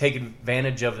take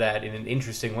advantage of that in an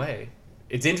interesting way,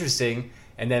 it's interesting.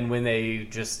 And then when they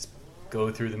just go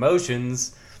through the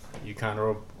motions, you kind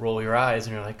of roll your eyes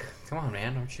and you're like, come on,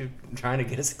 man, aren't you trying to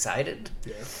get us excited?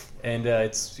 Yeah. And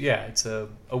it's a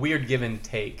weird give and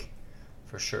take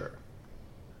for sure.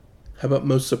 How about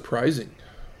most surprising?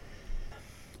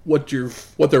 What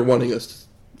they're wanting us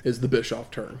is the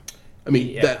Bischoff turn. I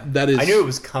mean, that is... I knew it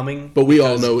was coming, but we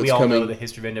all know it's we all coming. know the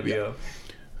history of NWO. Yeah.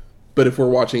 But if we're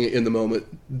watching it in the moment,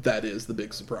 that is the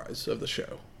big surprise of the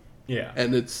show. Yeah.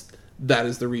 And that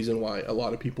is the reason why a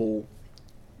lot of people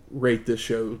rate this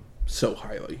show so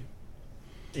highly.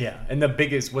 Yeah, and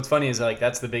what's funny is like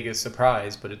that's the biggest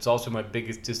surprise, but it's also my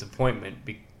biggest disappointment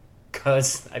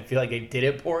because I feel like I did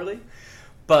it poorly.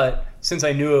 But since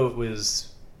I knew it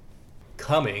was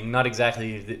coming, not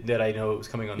exactly that I know it was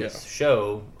coming on this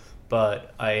show,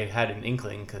 but I had an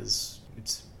inkling because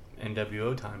it's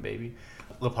NWO time, baby.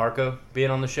 La Parka being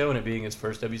on the show and it being his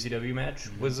first WCW match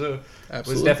was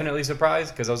definitely a surprise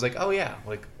because I was like, oh yeah,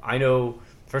 like I know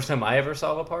first time I ever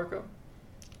saw La Parka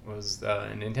was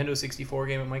a Nintendo 64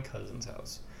 game at my cousin's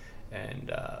house,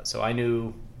 and so I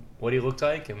knew what he looked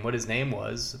like and what his name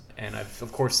was, and I've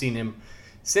of course seen him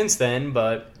since then,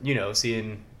 but you know,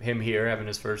 seeing him here having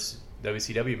his first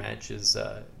WCW match is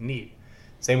neat.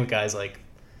 Same with guys like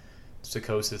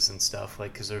Psychosis and stuff,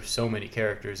 like because there's so many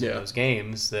characters in those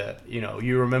games that you know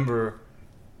you remember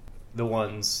the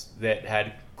ones that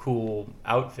had cool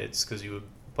outfits because you would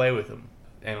play with them.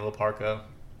 And La Parka,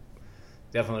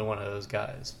 definitely one of those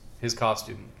guys. His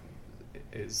costume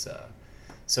is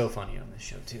so funny on this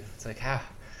show too. It's like how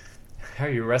are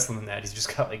you wrestling in that? He's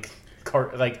just got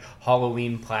like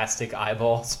Halloween plastic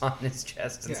eyeballs on his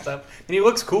chest and stuff, and he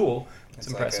looks cool. It's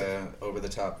impressive. Like a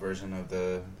over-the-top version of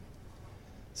the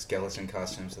skeleton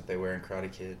costumes that they wear in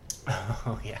Karate Kid.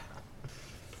 Oh, yeah.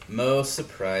 Most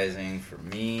surprising for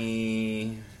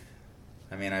me...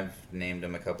 I mean, I've named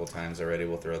them a couple times already.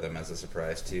 We'll throw them as a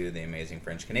surprise, too. The Amazing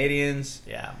French Canadians.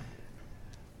 Yeah.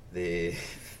 The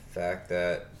fact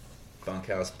that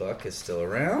Bunkhouse Buck is still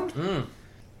around.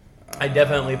 I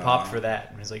definitely popped for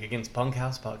that. It was like against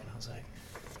Bunkhouse Buck, and I was like,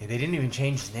 hey, they didn't even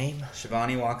change his name.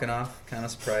 Shivani walking off kind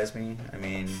of surprised me. I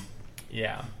mean...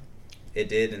 Yeah. It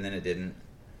did, and then it didn't.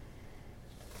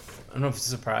 I don't know if it's a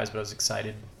surprise, but I was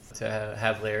excited to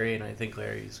have Larry, and I think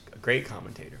Larry's a great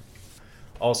commentator.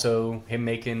 Also, him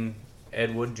making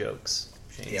Ed Wood jokes.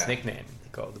 Shane's nickname. He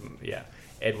called him,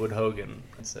 Ed Wood Hogan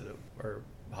instead of, or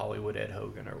Hollywood Ed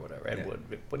Hogan or whatever. Ed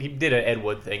Wood. But he did an Ed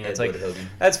Wood thing. It's like, Hogan.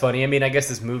 That's funny. I mean, I guess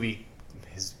this movie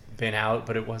has been out,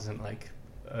 but it wasn't like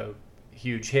a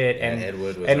huge hit. And Ed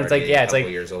Wood was and it's like, a couple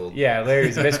years old. Yeah, Larry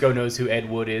Zbyszko knows who Ed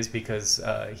Wood is because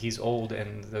he's old,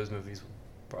 and those movies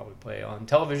probably play on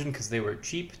television because they were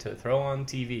cheap to throw on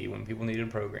TV when people needed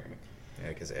programming. Yeah,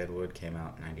 because Ed Wood came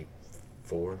out in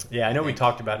 94. Yeah, I know we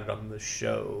talked about it on the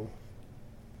show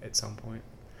at some point.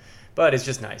 But it's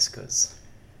just nice because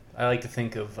I like to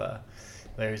think of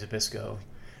Larry Zbyszko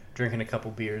drinking a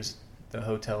couple beers at the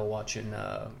hotel, watching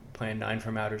Plan 9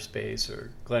 from Outer Space,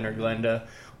 or Glenn or Glenda,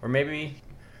 or maybe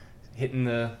hitting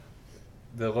the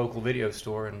local video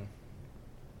store and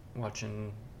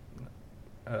watching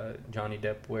Johnny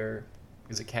Depp wear,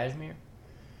 is it cashmere?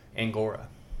 Angora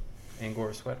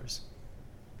sweaters.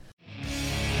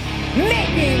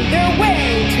 Making their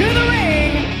way to the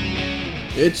ring.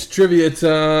 It's trivia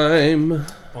time.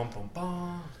 Bum, bum,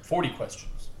 bum. 40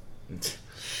 questions.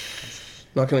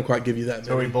 Not going to quite give you that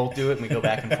So we many. both do it and we go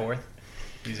back and forth,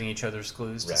 using each other's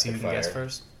clues to see who Rapid can guess fire.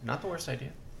 first. Not the worst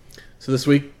idea. So this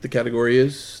week, the category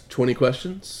is 20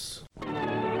 questions.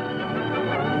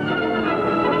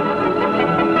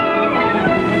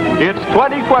 It's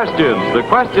 20 questions, the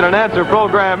question and answer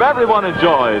program everyone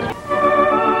enjoys.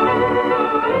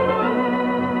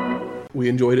 We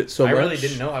enjoyed it so I much. really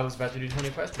didn't know I was about to do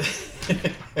 20 questions.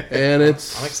 And I'm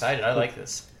it's excited. I like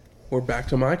this. we're back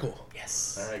to Michael.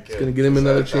 Yes. All right, good. gonna get him So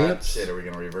another I thought, chance. Shit, are we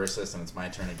going to reverse this and it's my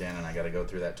turn again and I got to go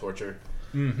through that torture?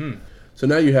 Mm-hmm. So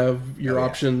now you have your Oh, yeah.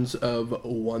 options of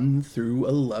 1 through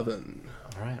 11.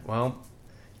 All right. Well,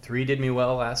 3 did me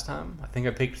well last time. I think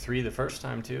I picked 3 the first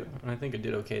time too, and I think I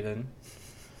did okay then.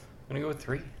 I'm gonna go with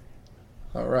 3.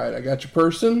 All right, I got your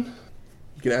person.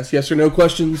 You can ask yes or no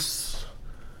questions.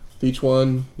 With each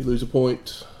one, you lose a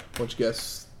point. Once you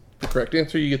guess the correct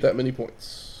answer, you get that many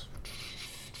points.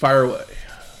 Fire away.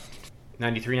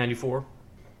 93, 94.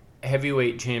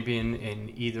 Heavyweight champion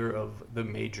in either of the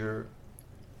major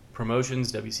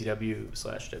promotions,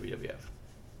 WCW/WWF.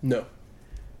 No.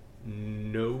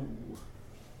 No.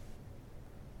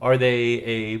 Are they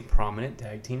a prominent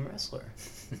tag team wrestler?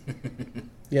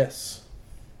 Yes.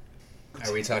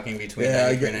 Are we talking between Yeah,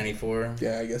 I 93 and get- 94?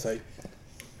 Yeah, I guess I.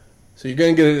 So you're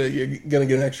gonna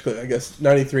get an extra clue. I guess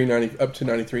 93, 90 up to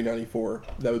 93, 94.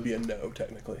 That would be a no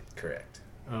technically. Correct.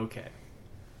 Okay.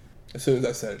 As soon as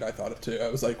I said it, I thought it too. I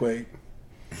was like, wait,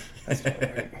 that's not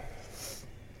right.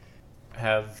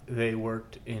 Have they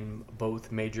worked in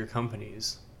both major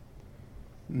companies?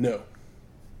 No.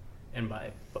 And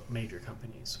by major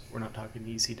companies, we're not talking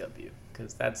ECW,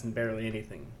 because that's barely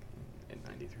anything in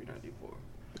 93, 94.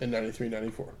 In 93,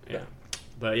 94. Yeah.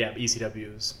 But yeah,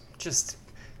 ECW is just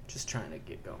trying to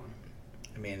get going.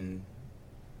 I mean,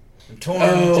 I'm torn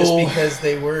Oh, just because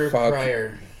they were fuck.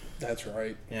 prior. That's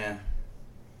right. Yeah.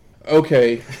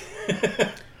 Okay.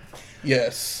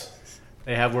 Yes.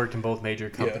 They have worked in both major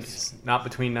companies. Yes. Not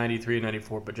between 93 and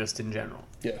 94, but just in general.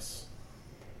 Yes.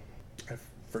 I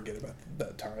forget about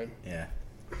that time. Yeah.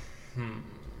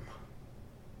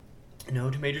 No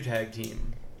to major tag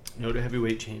team. No to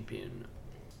heavyweight champion.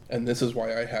 And this is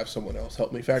why I have someone else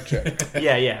help me fact check.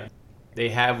 Yeah. They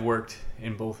have worked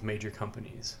in both major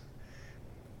companies.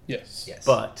 Yes. Yes.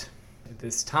 But at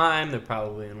this time, they're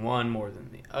probably in one more than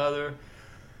the other.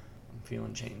 I'm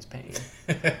feeling Shane's pain.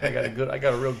 I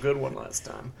got a real good one last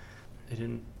time. They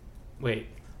didn't. Wait,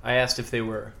 I asked if they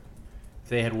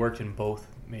had worked in both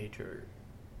major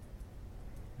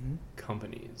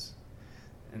companies,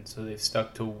 and so they've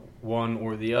stuck to one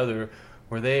or the other.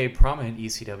 Were they a prominent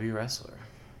ECW wrestler?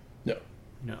 No.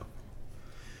 No.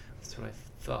 That's what I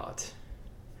thought.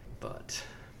 But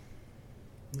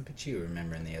Look at you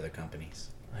remembering the other companies.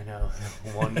 I know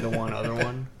the one other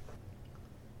one.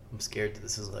 I'm scared that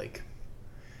this is like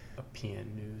a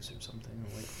PN News or something.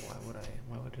 I'm like, why would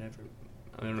it ever?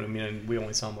 I don't know. I mean, we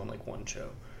only saw him on like one show,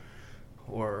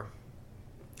 or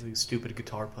the stupid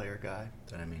guitar player guy.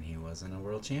 But I mean, he wasn't a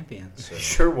world champion. So.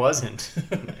 Sure wasn't,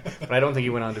 but I don't think he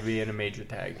went on to be in a major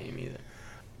tag team either.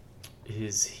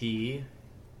 Is he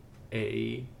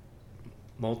a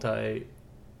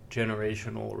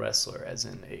multi-generational wrestler, as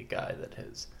in a guy that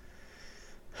has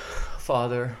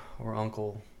father or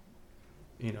uncle?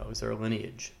 You know, is there a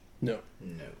lineage? No.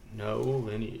 No. No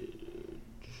lineage.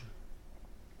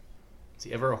 Is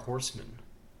he ever a horseman?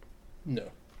 No.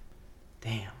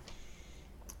 Damn.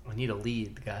 I need a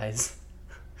lead, guys.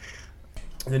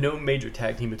 The no major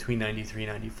tag team between 93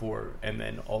 and 94, and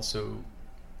then also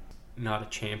not a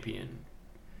champion,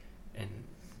 and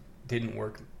didn't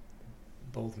work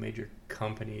both major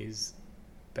companies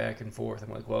back and forth.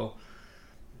 I'm like, well,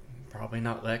 probably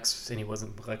not Lex, and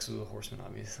Lex was a horseman,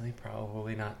 obviously.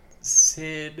 Probably not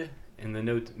Sid. And the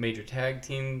no major tag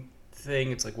team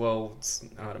thing, it's like, well, it's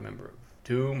not a member of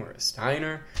Doom or a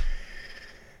Steiner.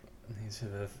 These are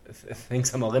the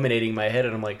things I'm eliminating in my head,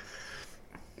 and I'm like,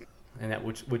 and that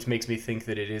which makes me think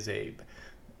that it is a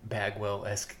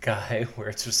Bagwell-esque guy, where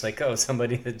it's just like, oh,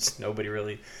 somebody that just nobody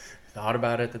really thought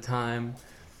about at the time.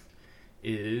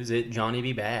 Is it Johnny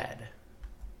B. Bad?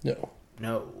 No.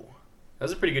 No. That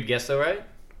was a pretty good guess, though, right?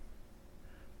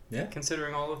 Yeah.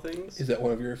 Considering all the things. Is that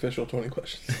one of your official 20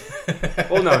 questions?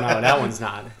 Well, no, that one's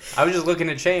not. I was just looking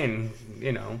at Shane,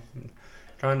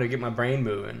 trying to get my brain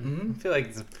moving. Mm-hmm. I feel like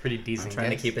it's a pretty decent I'm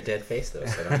trying guess. to keep a dead face, though,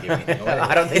 so I don't give anything away.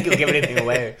 I don't think you'll give anything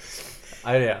away.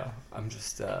 I'm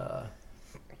just...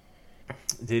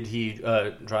 Did he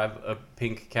drive a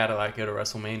pink Cadillac at a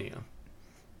WrestleMania?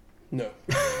 No.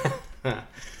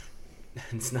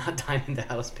 It's not Diamond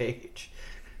Dallas Page.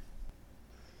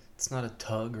 It's not a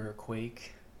Tug or a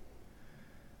Quake.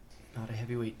 Not a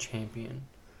heavyweight champion.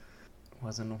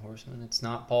 Wasn't a horseman. It's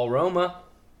not Paul Roma.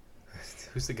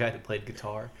 Who's the guy that played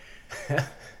guitar?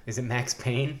 Is it Max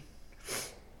Payne?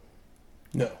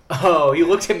 No. Oh, you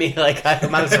looked at me like I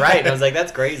was right. And I was like,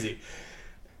 that's crazy.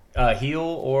 Heel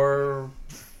or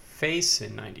face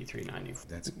in 93, 94?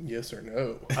 That's Yes or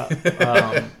no?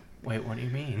 Wait, what do you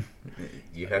mean?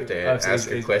 You have to ask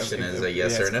a question as a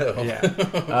yes or no.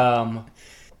 Yeah.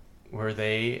 Were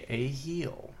they a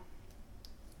heel?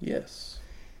 Yes.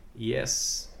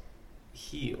 Yes,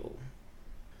 heel.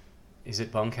 Is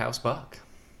it Bunkhouse Buck?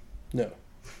 No.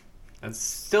 That's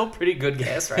still a pretty good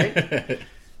guess, right? They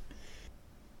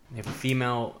have a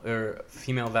female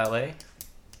valet.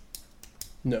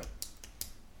 No.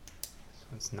 So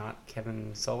it's not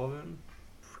Kevin Sullivan.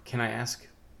 Can I ask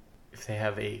if they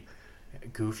have a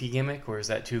goofy gimmick, or is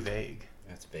that too vague?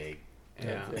 That's vague.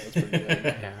 Yeah. That's pretty vague.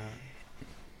 Yeah.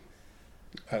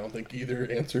 I don't think either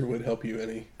answer would help you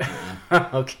any.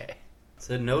 Okay.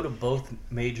 So no to both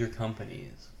major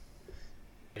companies.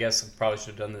 I guess I probably should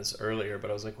have done this earlier, but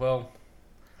I was like, well...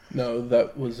 No,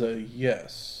 that was a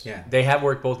yes. Yeah. They have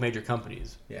worked both major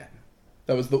companies. Yeah.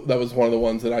 That was one of the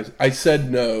ones that I said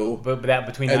no. But that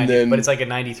between And 90, then but it's like a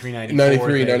 93, 94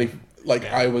 93, thing. 90, like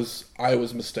Yeah. I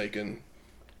was mistaken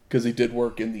because he did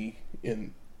work in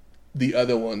the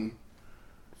other one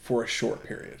for a short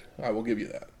period. I will give you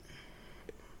that.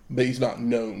 But he's not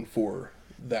known for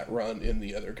that run in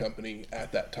the other company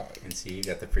at that time. And see, you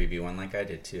got the freebie one like I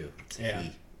did too. It's a Yeah.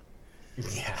 he.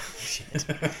 Yeah, shit.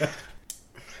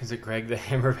 Is it Greg the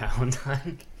Hammer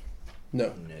Valentine?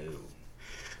 No. No.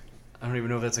 I don't even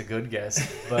know if that's a good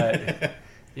guess, but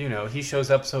he shows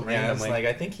up so Yeah, it's randomly. like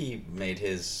I think he made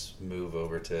his move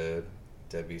over to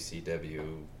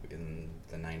WCW in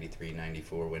the 93,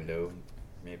 94 window.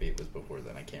 Maybe it was before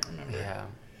then. I can't remember. Yeah.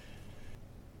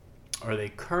 Are they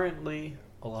currently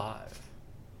alive?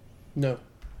 No.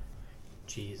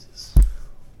 Jesus.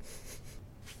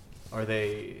 Are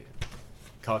they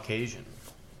Caucasian?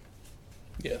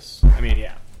 Yes. I mean,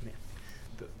 yeah.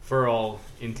 For all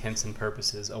intents and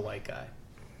purposes, a white guy.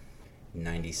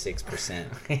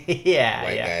 96% Yeah,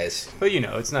 white yeah. guys. But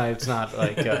it's not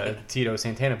like Tito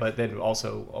Santana. But then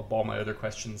also all my other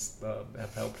questions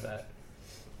have helped that.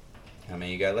 How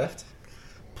many you got left?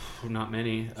 Not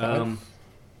many. Five.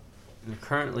 They're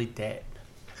currently dead.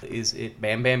 Is it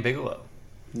Bam Bam Bigelow?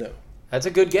 No. That's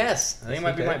a good guess. I think Is it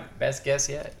might he be my dead? best guess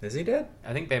yet. Is he dead?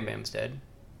 I think Bam Bam's dead.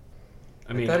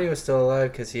 I thought he was still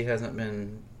alive because he hasn't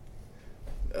been.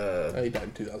 He died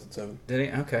in 2007. Did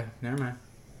he? Okay, never mind.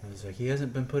 I was like, he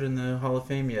hasn't been put in the Hall of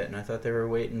Fame yet, and I thought they were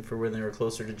waiting for when they were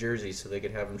closer to Jersey so they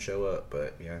could have him show up.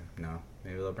 But yeah, no.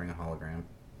 Maybe they'll bring a hologram.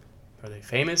 Are they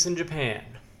famous in Japan?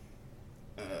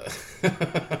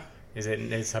 Is it?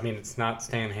 It's not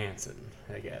Stan Hansen,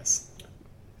 I guess.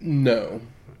 No.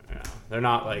 No, they're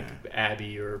not like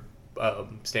Abby or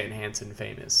Stan Hansen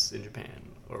famous in Japan,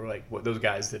 or like those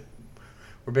guys that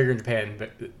were bigger in Japan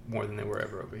but more than they were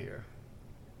ever over here.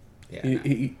 Yeah.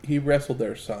 He wrestled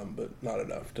there some, but not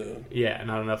enough to. Yeah,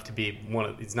 not enough to be one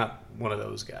of. He's not one of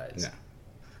those guys. No.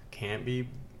 Can't be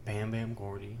Bam Bam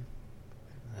Gordy.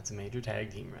 That's a major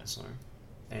tag team wrestler,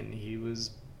 and he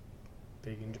was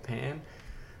big in Japan.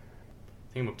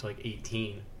 I think I'm up to like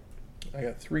 18. I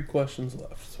got 3 questions left.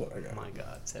 That's what I Oh got. my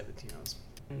God, 17.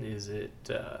 Is it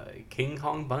King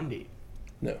Kong Bundy?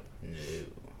 No. No.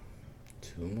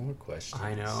 2 more questions.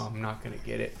 I know, I'm not gonna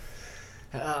get it.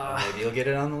 Maybe you'll get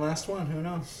it on the last one. Who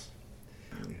knows?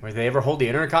 Where they ever hold the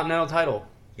Intercontinental title?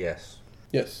 Yes.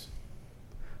 Yes.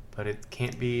 But it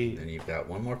can't be. Then you've got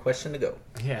 1 more question to go.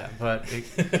 Yeah,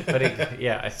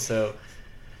 yeah. So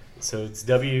it's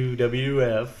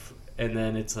WWF, and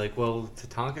then it's like, well,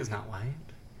 Tatanka's not white,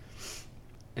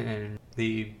 and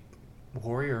the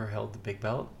Warrior held the big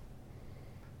belt.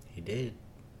 He did.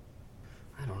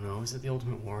 I don't know. Is it the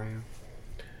Ultimate Warrior?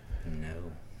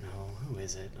 No. No. Who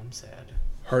is it? I'm sad.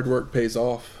 Hard work pays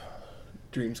off.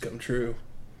 Dreams come true.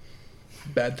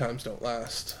 Bad times don't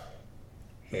last.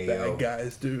 Hey, Bad yo.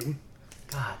 guys do.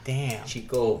 God damn.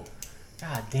 Chico.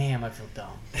 God damn. I feel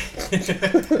dumb.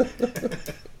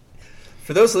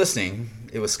 For those listening,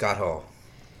 it was Scott Hall.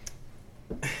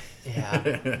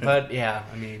 Yeah, but yeah.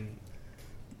 I mean,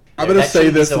 I'm going to say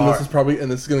this, so and this hard. is probably,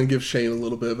 and this is going to give Shane a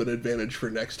little bit of an advantage for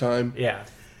next time. Yeah.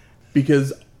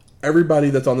 Because everybody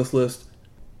that's on this list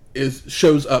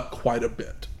shows up quite a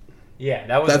bit.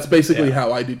 Yeah, that's basically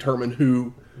how I determine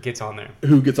who gets on there.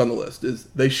 Who gets on the list is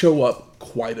they show up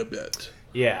quite a bit.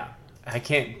 Yeah. I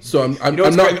can't. So I'm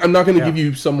not going to give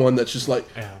you someone that's just like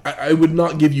I would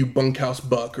not give you Bunkhouse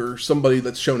Buck or somebody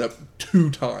that's shown up 2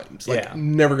 times. Like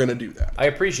never going to do that. I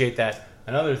appreciate that.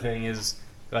 Another thing is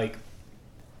like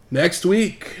next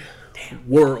week,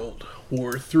 World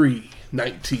War III,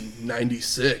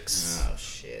 1996. Oh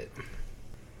shit!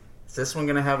 Is this one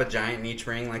gonna have a giant niche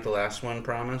ring like the last one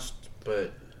promised,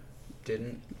 but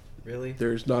didn't really?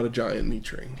 There's not a giant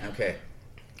niche ring. Okay.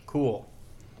 Cool.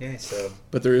 Yeah, so.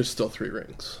 But there is still 3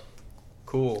 rings.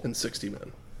 Cool. And 60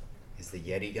 men. Is the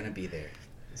Yeti gonna be there?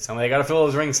 Somebody got to fill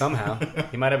those rings somehow.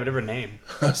 He might have a different name.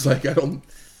 I was like, I don't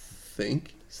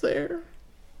think he's there.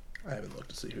 I haven't looked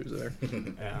to see who's there.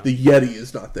 Yeah. The Yeti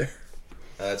is not there.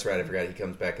 That's right. I forgot he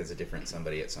comes back as a different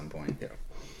somebody at some point. Yeah.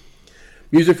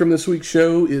 Music from this week's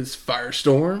show is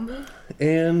Firestorm,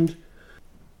 and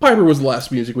Piper was the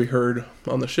last music we heard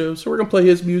on the show, so we're gonna play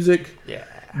his music. Yeah.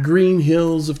 Green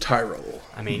Hills of Tyrol.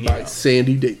 I mean, by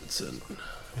Sandy Davidson.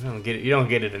 You don't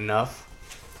get it enough.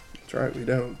 That's right, we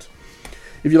don't.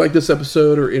 If you like this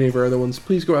episode or any of our other ones,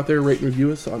 please go out there, rate and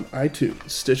review us on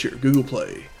iTunes, Stitcher, Google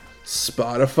Play,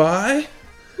 Spotify.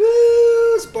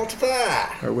 Woo,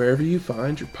 Spotify! Or wherever you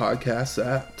find your podcasts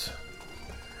at.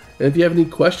 And if you have any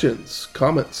questions,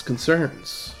 comments,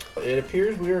 concerns. It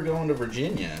appears we are going to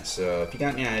Virginia, so if you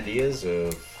got any ideas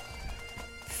of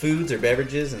foods or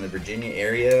beverages in the Virginia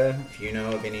area, if you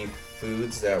know of any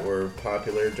foods that were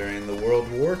popular during the World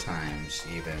War times,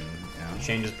 even. You know.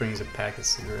 Shane just brings a pack of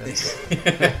cigarettes.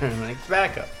 Like,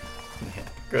 tobacco.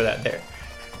 Grow that there.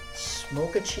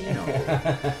 Smoke a chino.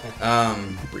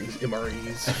 Brings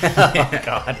MREs. Oh,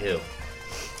 God. Ew.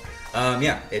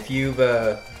 Yeah, if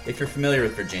you're familiar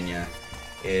with Virginia,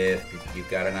 if you've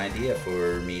got an idea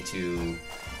for me to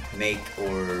make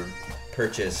or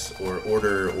purchase or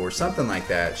order or something like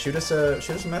that, shoot us a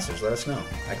message. Let us know.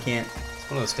 It's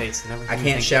one of those states. I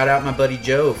can't shout out my buddy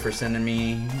Joe for sending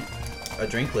me a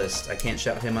drink list. I can't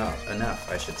shout him out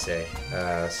enough, I should say.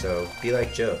 So be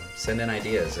like Joe. Send in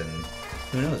ideas, and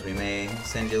who knows, we may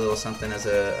send you a little something as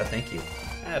a thank you.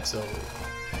 Absolutely.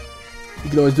 You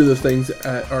can always do those things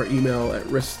at our email at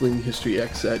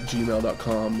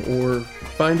wrestlinghistoryx@gmail.com, or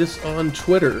find us on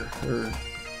Twitter or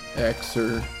X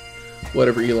or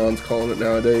whatever Elon's calling it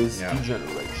nowadays. Yeah.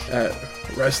 At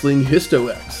Wrestling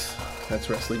HistoX. That's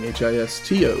Wrestling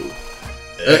HISTOX.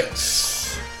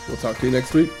 We'll talk to you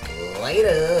next week.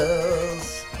 Laters.